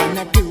really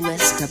wanna do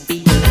is to be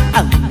your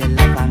only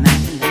lover man.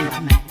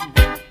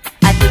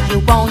 Do you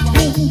want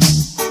me?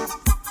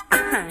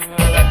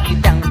 You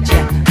don't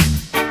you?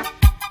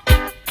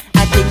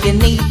 Do you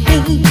need me?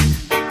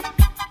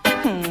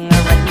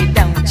 You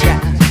don't you?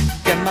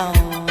 Come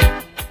on.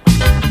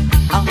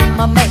 I'm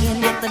a man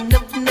with a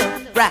nook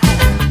right.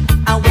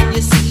 And when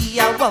you see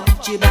I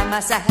want you by my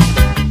side,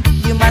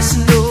 you must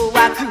know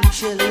how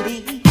crucial it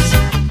is.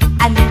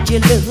 I need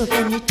your love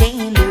and your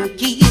tender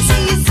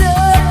kisses.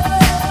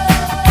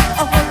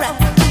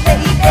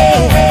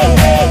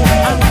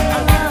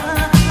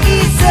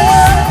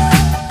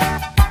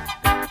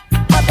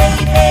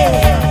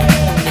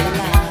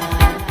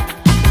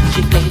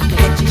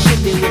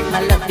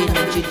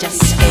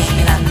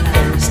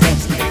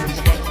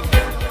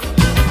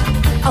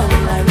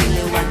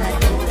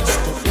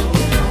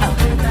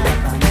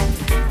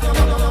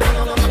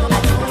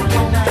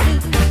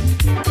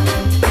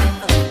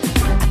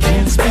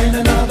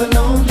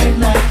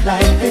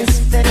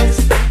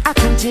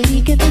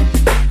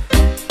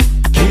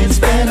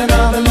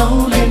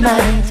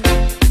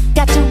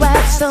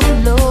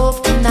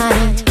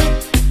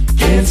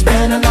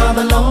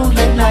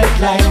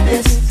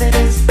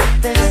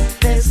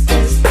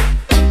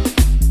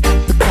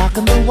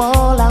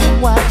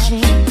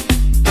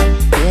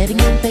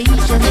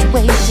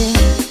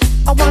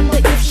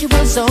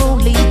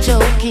 only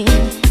joking,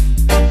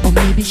 or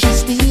maybe she's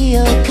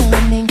still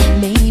coming.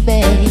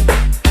 Maybe,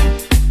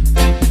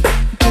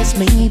 just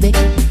maybe.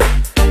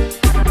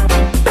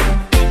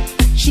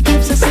 She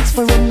gives a 6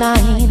 for a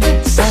 9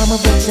 some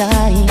of the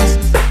times.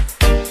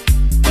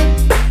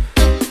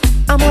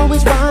 I'm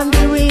always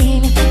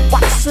wondering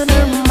what's in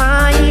her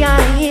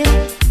mind.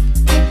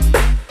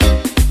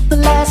 The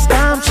last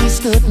time she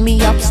stood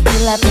me up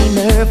still had me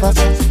nervous,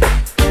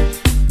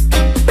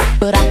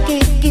 but I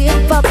can't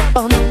give up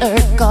on her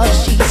 'cause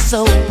she's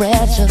so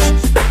precious.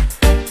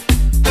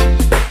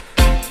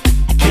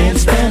 I can't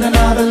spend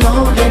another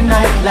lonely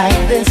night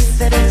like this.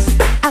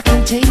 I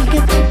can take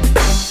it.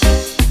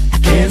 I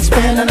can't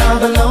spend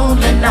another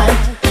lonely night.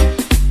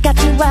 Got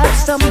to have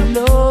some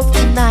love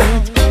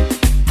tonight.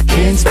 I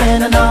can't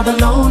spend another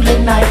lonely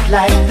night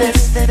like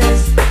this.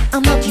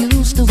 I'm not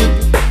used to it.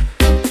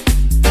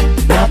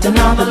 Not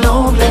another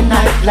lonely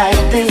night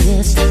like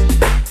this.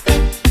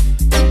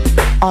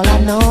 All I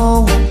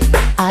know,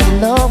 I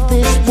love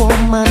this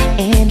woman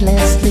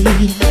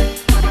endlessly.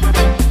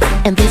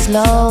 And this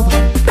love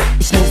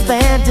is no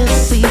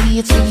fantasy,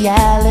 it's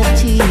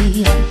reality.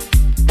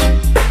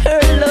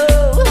 Her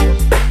love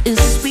is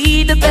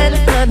sweeter than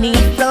honey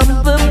from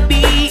the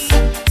bee.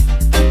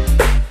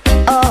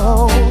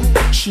 Oh,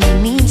 she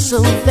means so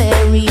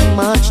very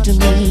much to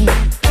me.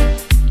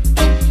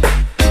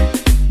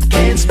 I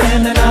can't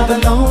spend another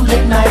lonely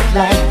night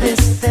like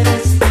this.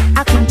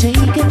 I can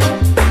take it.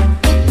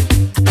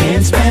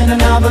 Can't spend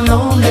another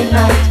lonely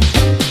night.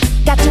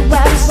 Got to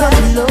have some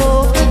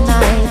love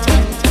tonight.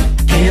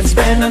 Can't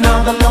spend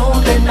another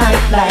lonely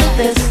night like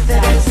this.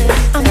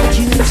 I'm not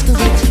used to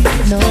it,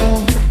 no.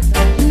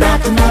 Not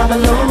another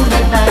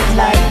lonely night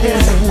like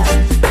this.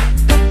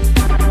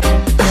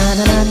 Na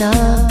na na na,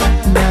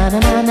 na na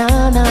na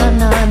na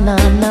na na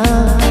na,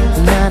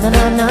 na na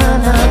na na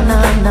na na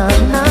na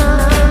na,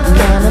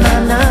 na na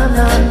na na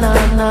na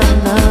na na na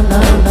na na,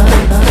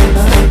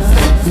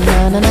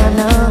 na na na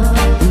na.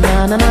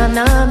 Na na na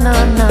na na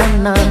na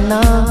na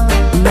na,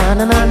 na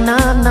na na na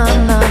na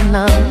na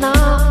na na,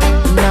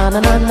 na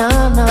na na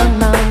na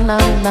na na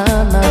na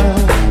na.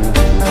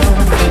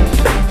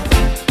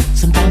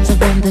 Sometimes I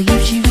wonder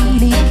if she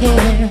really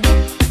cares,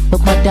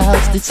 but my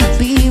doubts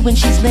disappear when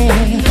she's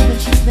there.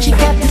 She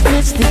got this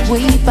mystic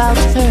way about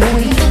her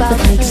that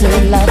makes her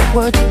life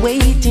worth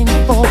waiting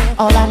for.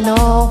 All I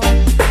know,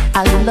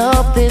 I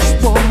love this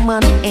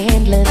woman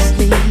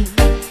endlessly,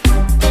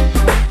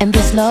 and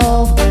this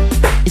love,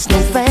 it's no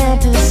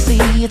fantasy,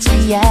 it's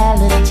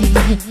reality.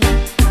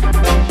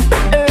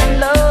 Her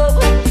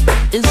love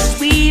is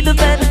sweeter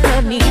than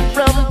honey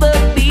from the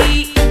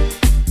bee.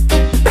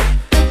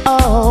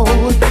 Oh,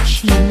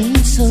 she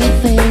means so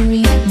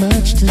very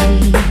much to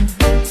me.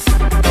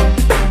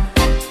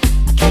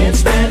 I can't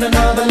spend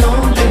another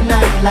lonely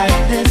night like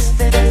this.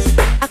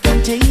 I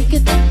can take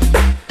it.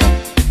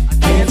 I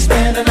can't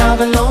spend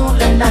another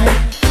lonely night.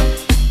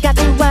 Got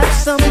to have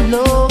some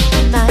love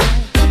tonight.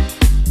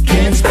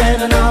 Can't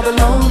spend another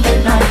lonely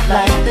night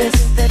like this.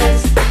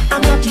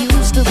 I'm not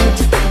used to it.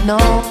 No,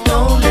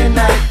 lonely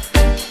night.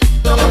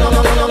 No, no, no,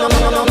 no, no, no,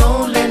 no, no,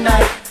 lonely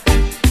night.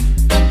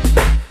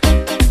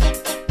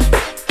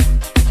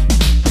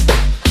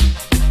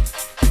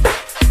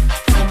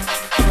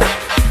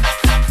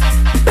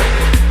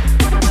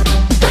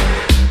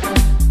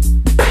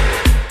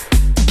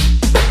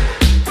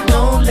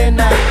 Lonely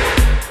night.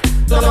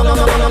 No, no, no,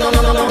 no, no,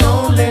 no, no, no,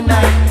 lonely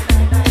night.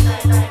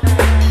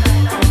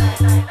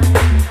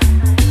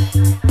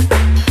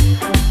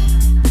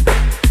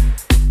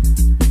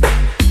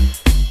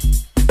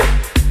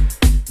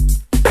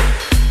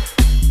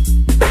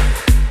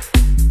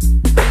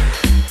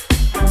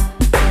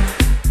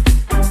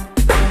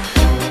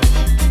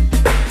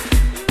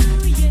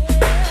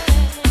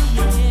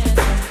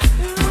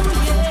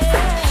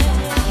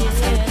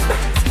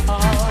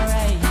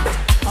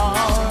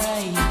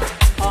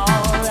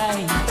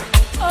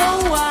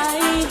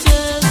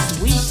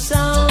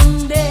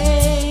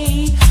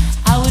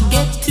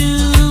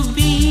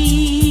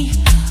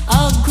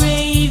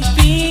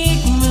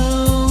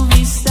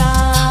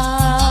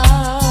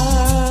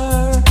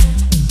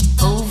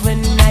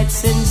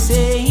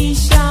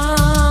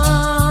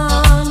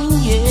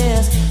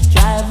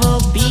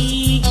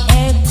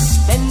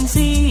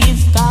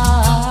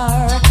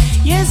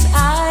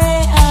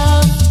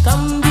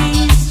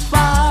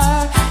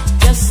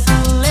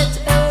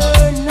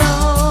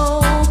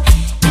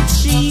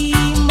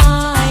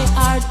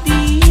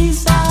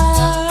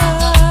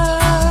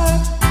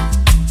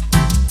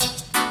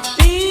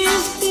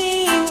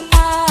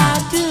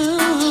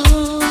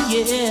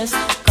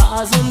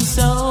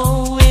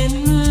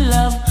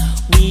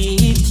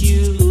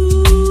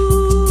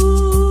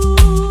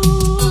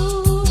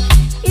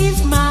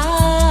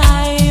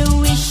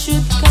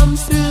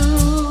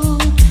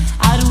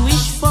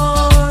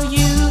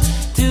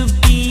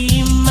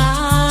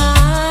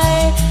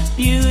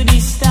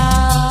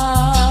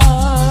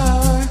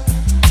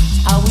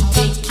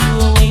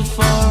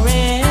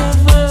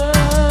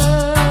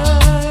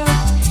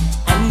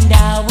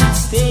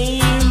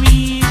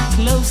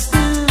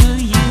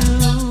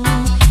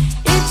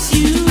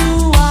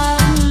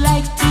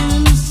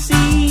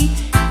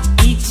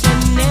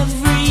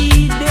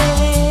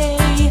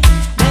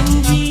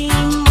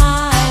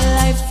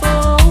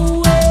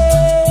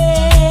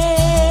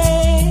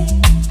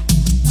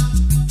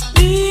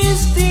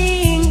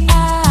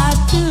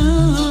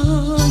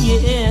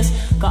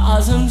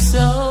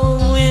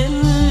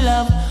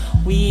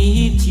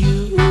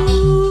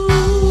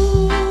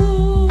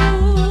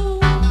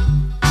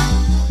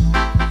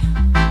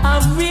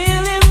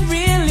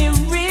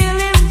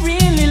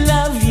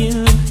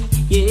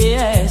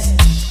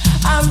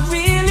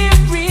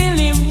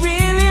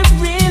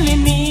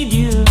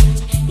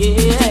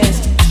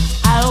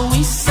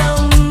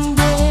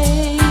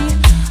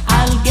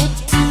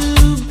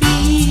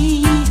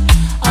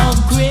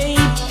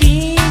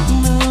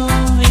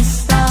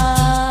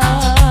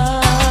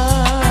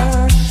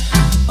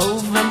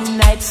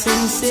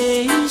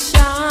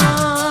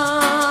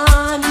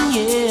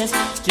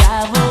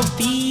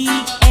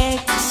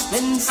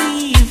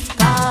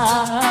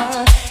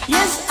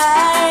 Yes,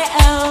 I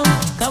have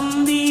come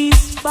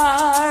this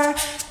far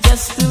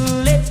just to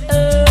let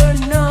her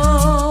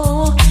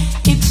know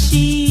it's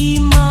she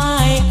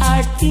my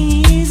heart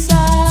desire.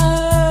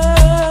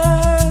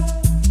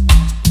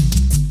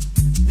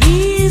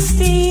 These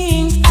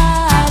things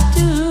I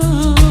do,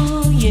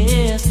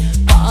 yes,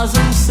 'cause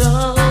I'm so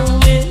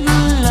in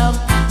love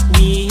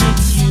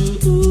with you.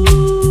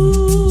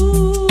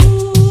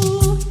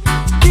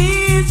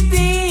 These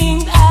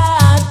things I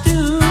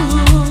do,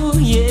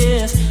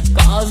 yes,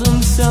 'cause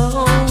I'm so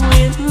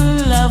in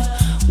love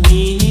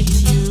with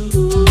you.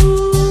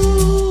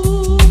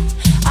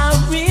 I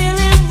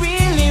really,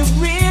 really,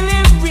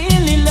 really,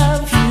 really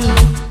love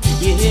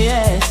you,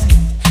 yes.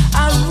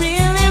 I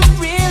really,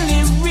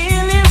 really,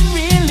 really,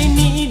 really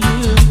need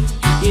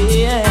you,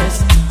 yes.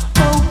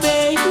 Oh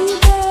baby,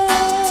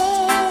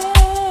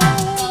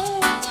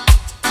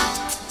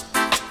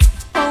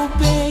 oh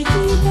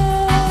baby,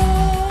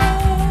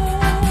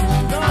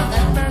 Lord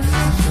have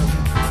mercy.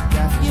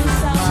 You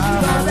sound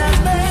Lord have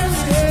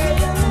mercy.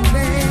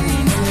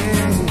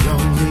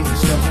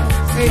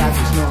 Life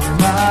is no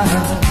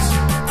miles.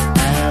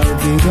 I'll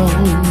get on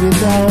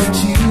without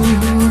you.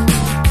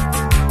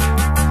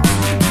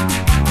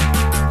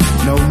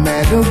 No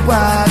matter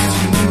what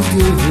you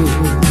do.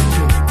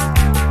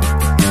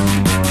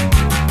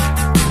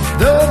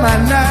 Though my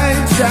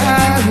nights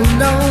are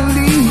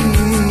lonely,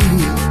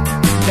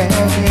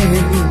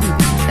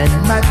 and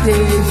my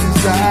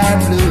days are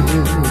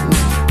blue,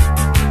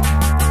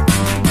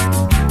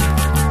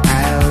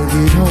 I'll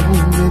get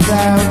home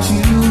without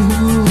you.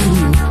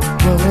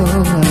 Oh,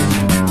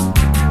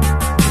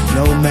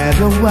 no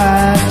matter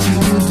what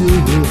you do,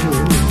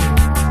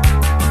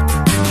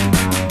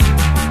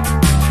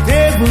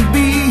 there will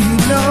be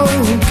no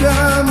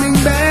coming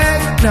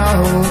back, no.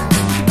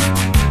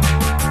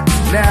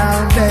 Now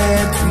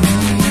that we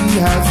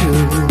are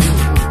through,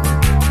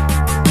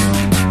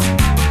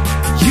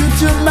 you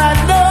took my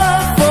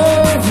love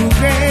for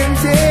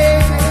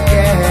granted,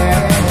 yeah.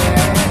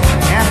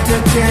 After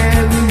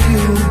telling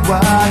you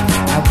what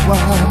I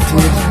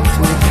wanted,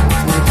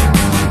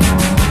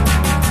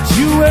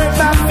 you hurt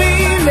my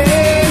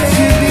feelings,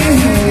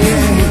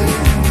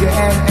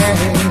 yeah.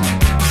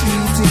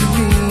 Treating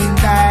me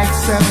like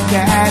some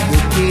kind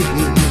of kid.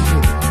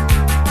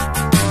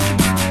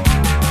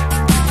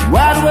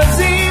 What was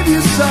it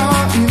you saw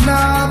in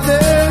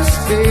others,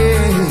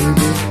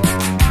 baby,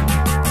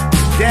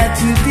 that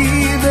you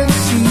didn't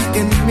see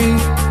in me?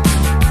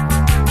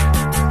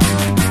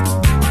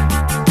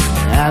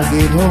 I'll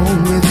get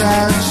home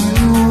without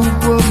you,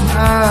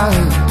 woman,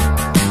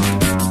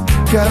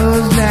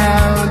 'cause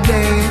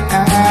nowadays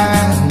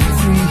I'm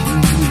free.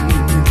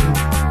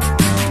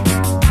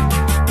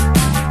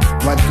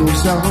 What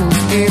goes on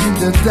in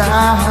the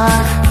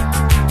dark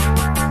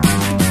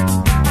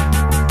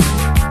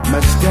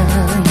must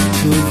come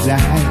to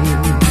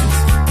light.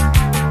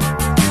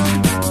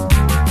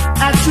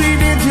 I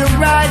treated you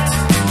right,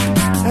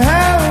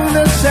 on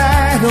the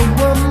side of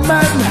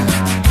woman,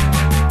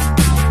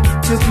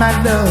 took my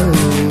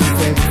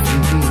love and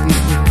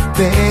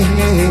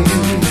babe.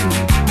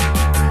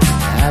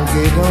 I'll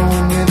get on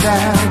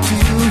without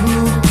you,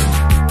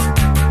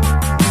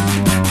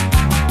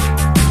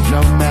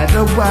 no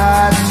matter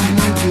what you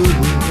do.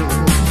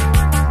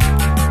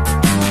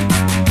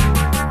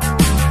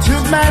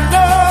 Took my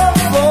love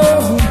for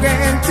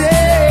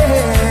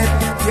granted,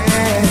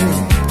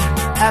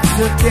 yeah.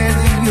 After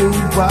telling you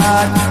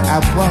what I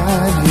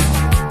wanted,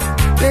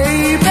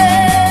 baby,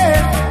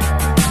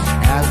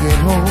 I'll get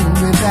home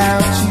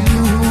without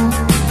you.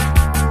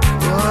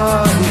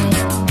 Oh,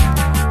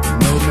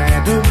 no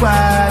matter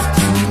what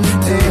you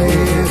do.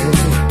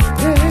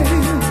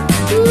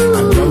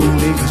 I'm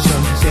rolling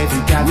some said he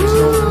got me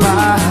so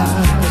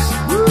Mars.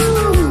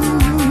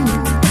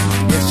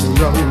 Yes, a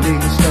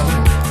rolling stone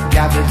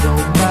got me so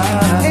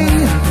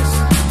Mars.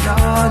 No,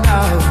 no.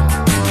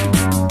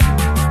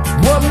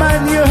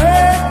 Woman, you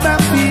hurt my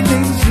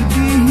feelings, you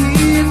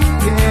did,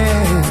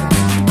 yeah.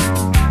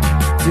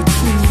 You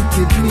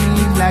treated me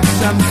like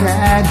some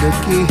kind of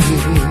kid.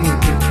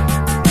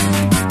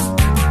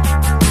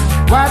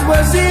 What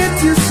was it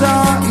you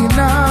saw in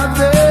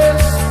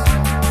others,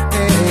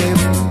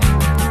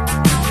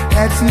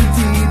 that you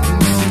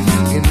didn't see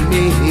in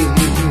me?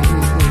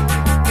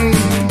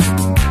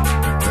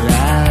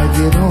 I'll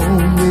get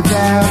home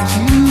without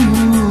you,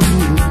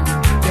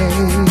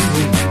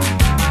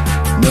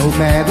 no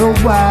matter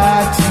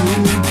what you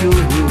do.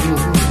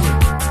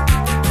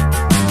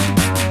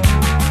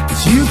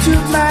 'Cause you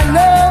took my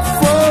love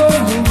for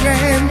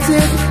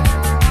granted,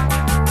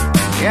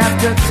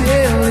 after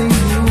telling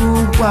you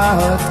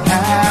what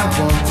I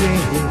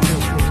wanted.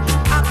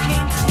 I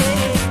can't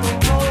take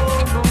no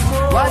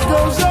more. What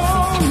goes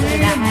on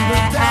in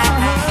the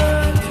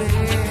dark?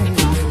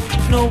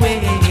 No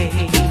way.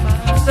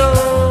 So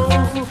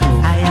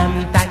I am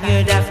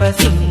tired of a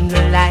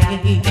single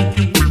life.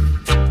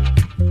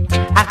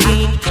 I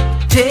can't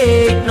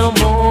take no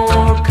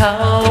more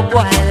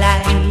cowboy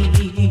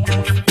life.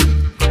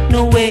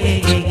 No way.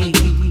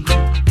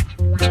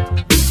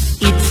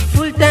 It's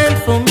full time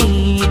for me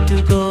to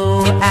go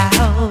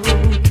out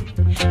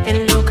and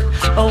look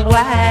a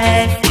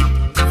wife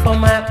for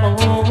my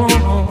own.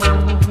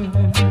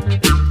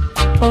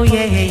 Oh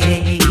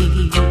yeah.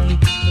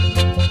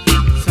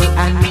 So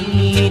I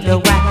need a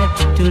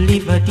wife to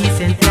live a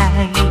decent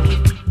life.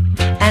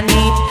 I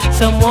need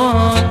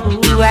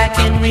someone who I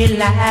can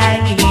rely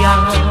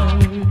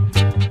on.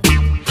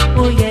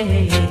 Oh yeah.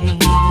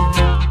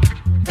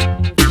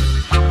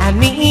 I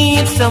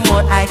need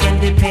someone I can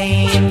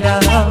depend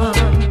on.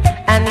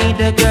 I need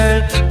a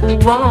girl who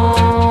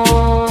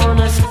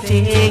wanna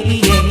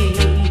stay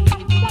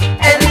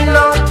and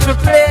not to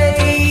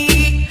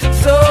play.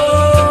 So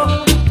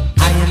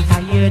I am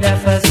tired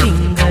of a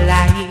single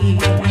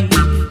life.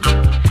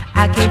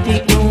 I can't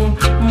take no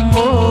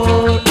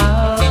more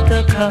of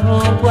the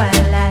cowboy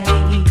life.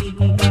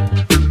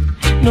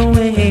 No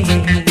way.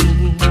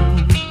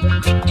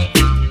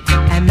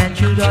 A man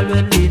should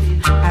always live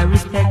a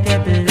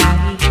respectable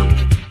life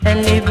and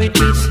live with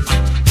his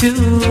 2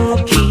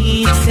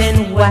 kids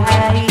and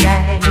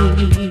wife.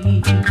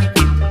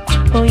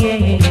 Oh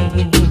yeah.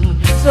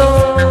 So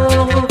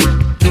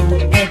 2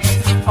 heads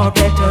are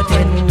better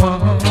than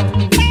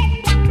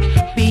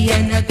 1.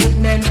 Being a good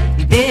man,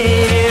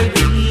 there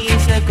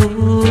is a good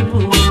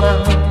woman.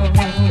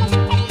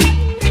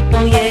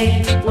 Oh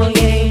yeah, oh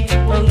yeah,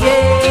 oh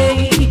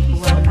yeah.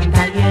 I'm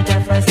tired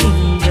of a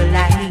single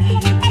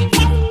life.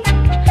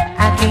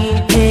 I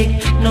can't take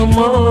no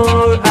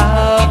more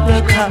of the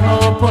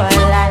cowboy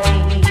life.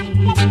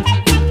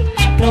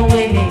 No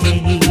way.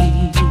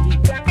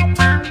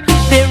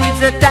 There is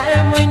a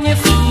time when you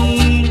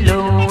feel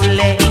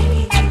lonely.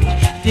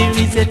 There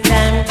is a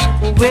time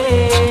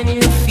when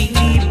you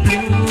feel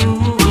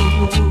blue.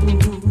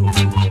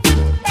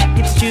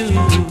 It's true.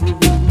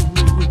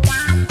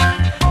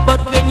 But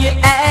when you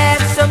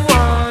have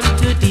someone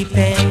to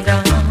depend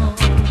on,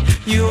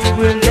 you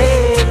will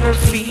never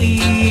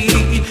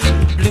feel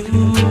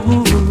blue.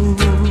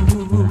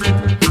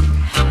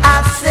 I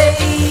say,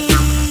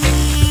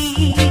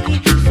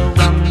 so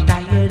I'm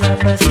tired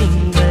of a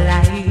single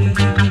life.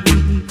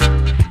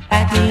 I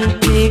can't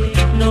take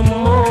no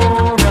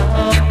more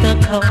of the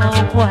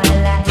cowboy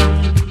life.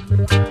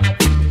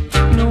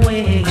 No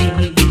way.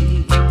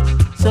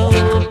 So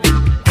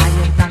I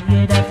am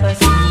tired of a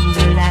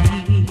single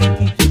life.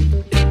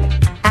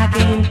 I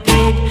can't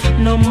take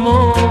no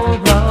more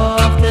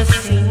of the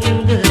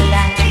single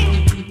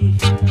life.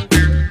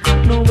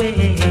 No way.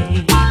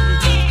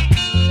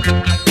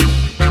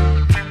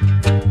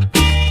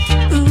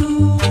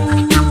 Ooh,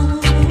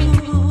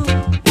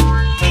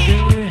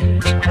 girl,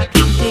 I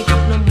can't take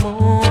no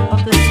more of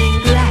the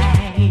single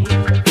life.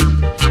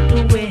 No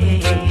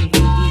way.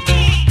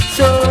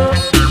 So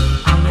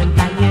I am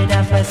tired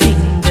of a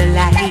single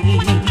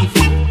life.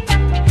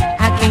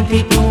 I can't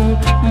take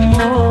no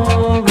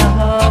more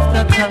of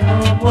the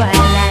cowboy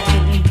life.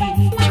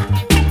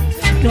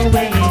 No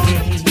way.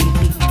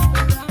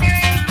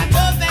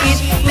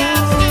 It's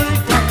full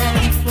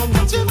time for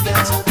me to go.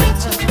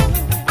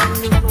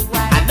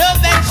 I know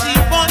that she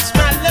wants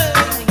my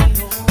love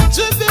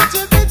too.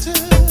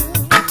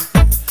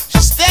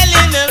 She's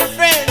telling her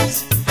friends,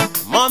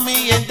 mommy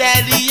and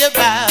daddy,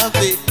 about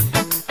it.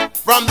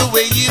 From the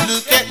way you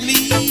look at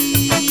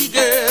me,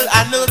 girl,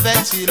 I know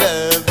that you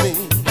love me.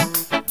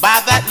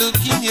 By that look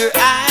in your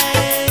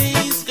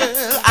eyes,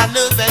 girl, I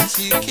know that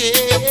you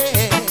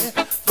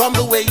care. From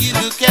the way you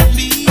look at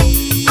me,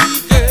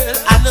 girl,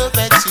 I know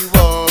that you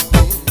want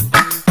me.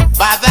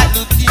 By that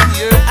look in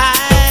your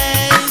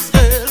eyes,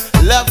 girl,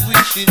 love we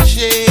should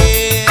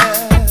share.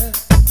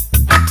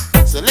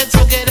 So let's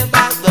forget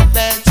about the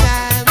bad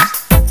times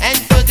and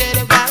forget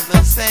about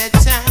the sad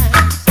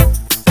times.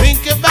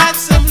 Think about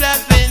some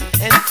loving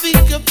and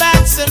think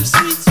about some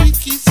sweet, sweet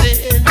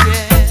kissing,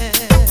 yeah.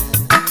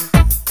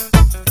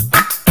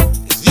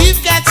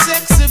 You've got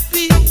sex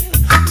appeal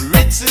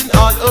written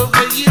all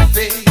over your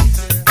face.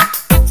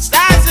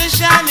 Stars are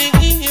shining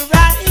in your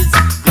eyes,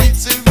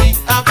 glittering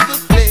up the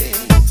place.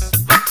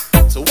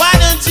 So why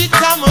don't you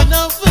come on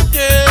over,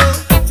 girl?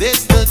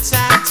 There's no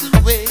time to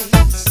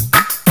waste.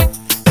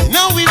 You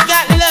know we've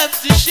got love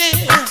to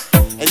share,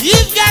 and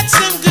you've got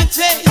some good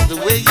taste. The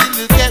way you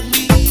look at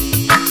me,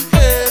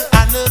 girl,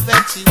 I know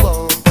that you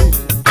want me.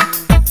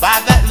 By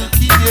that look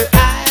in your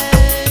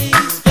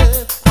eyes,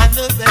 girl, I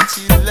know that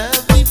you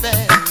love me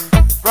back.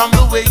 From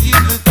the way you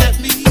look at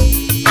me,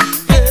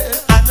 girl,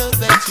 I know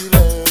that you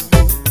love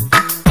me.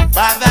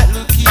 By that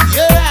look in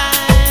your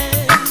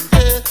eyes,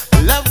 girl,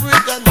 love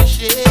we're gonna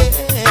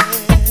share.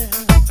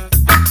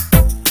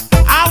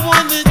 I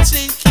wanna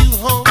take you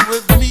home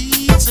with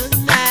me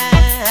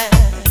tonight.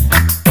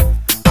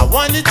 I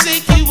wanna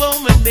take you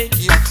home and make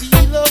you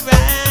feel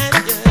alright,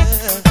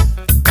 girl.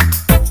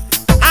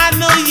 I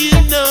know you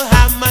know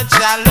how much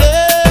I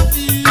love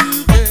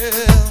you,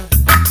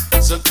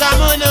 girl. So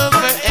come on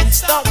over and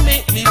stop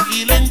make me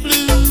feeling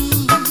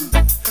blue.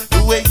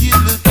 The way you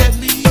look at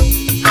me,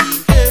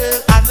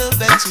 girl, I know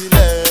that you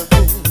love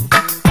me.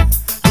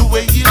 The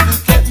way you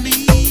look at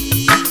me,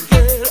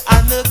 girl,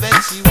 I know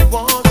that you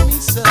want me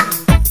so.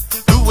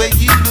 The way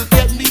you look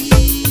at me,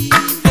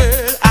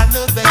 girl, I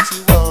know that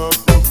you want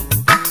me.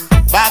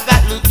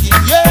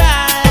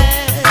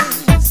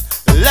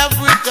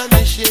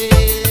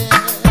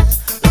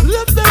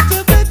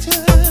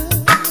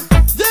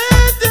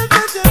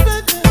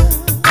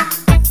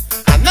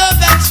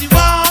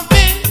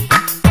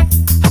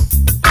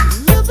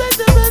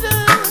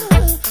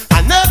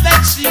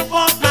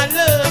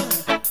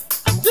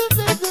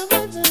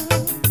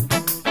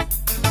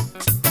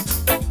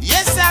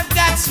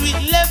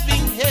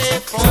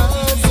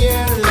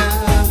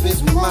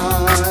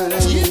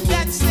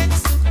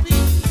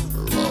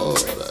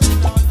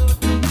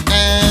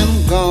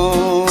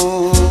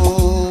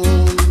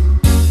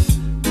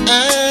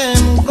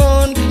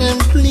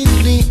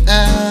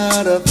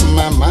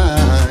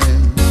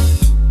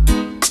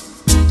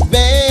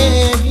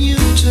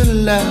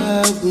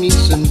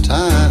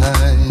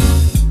 time,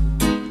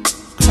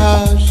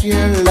 'cause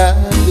your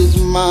love is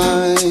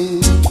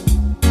mine,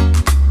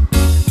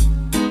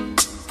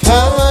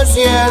 'cause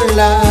your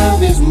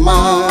love is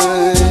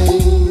mine.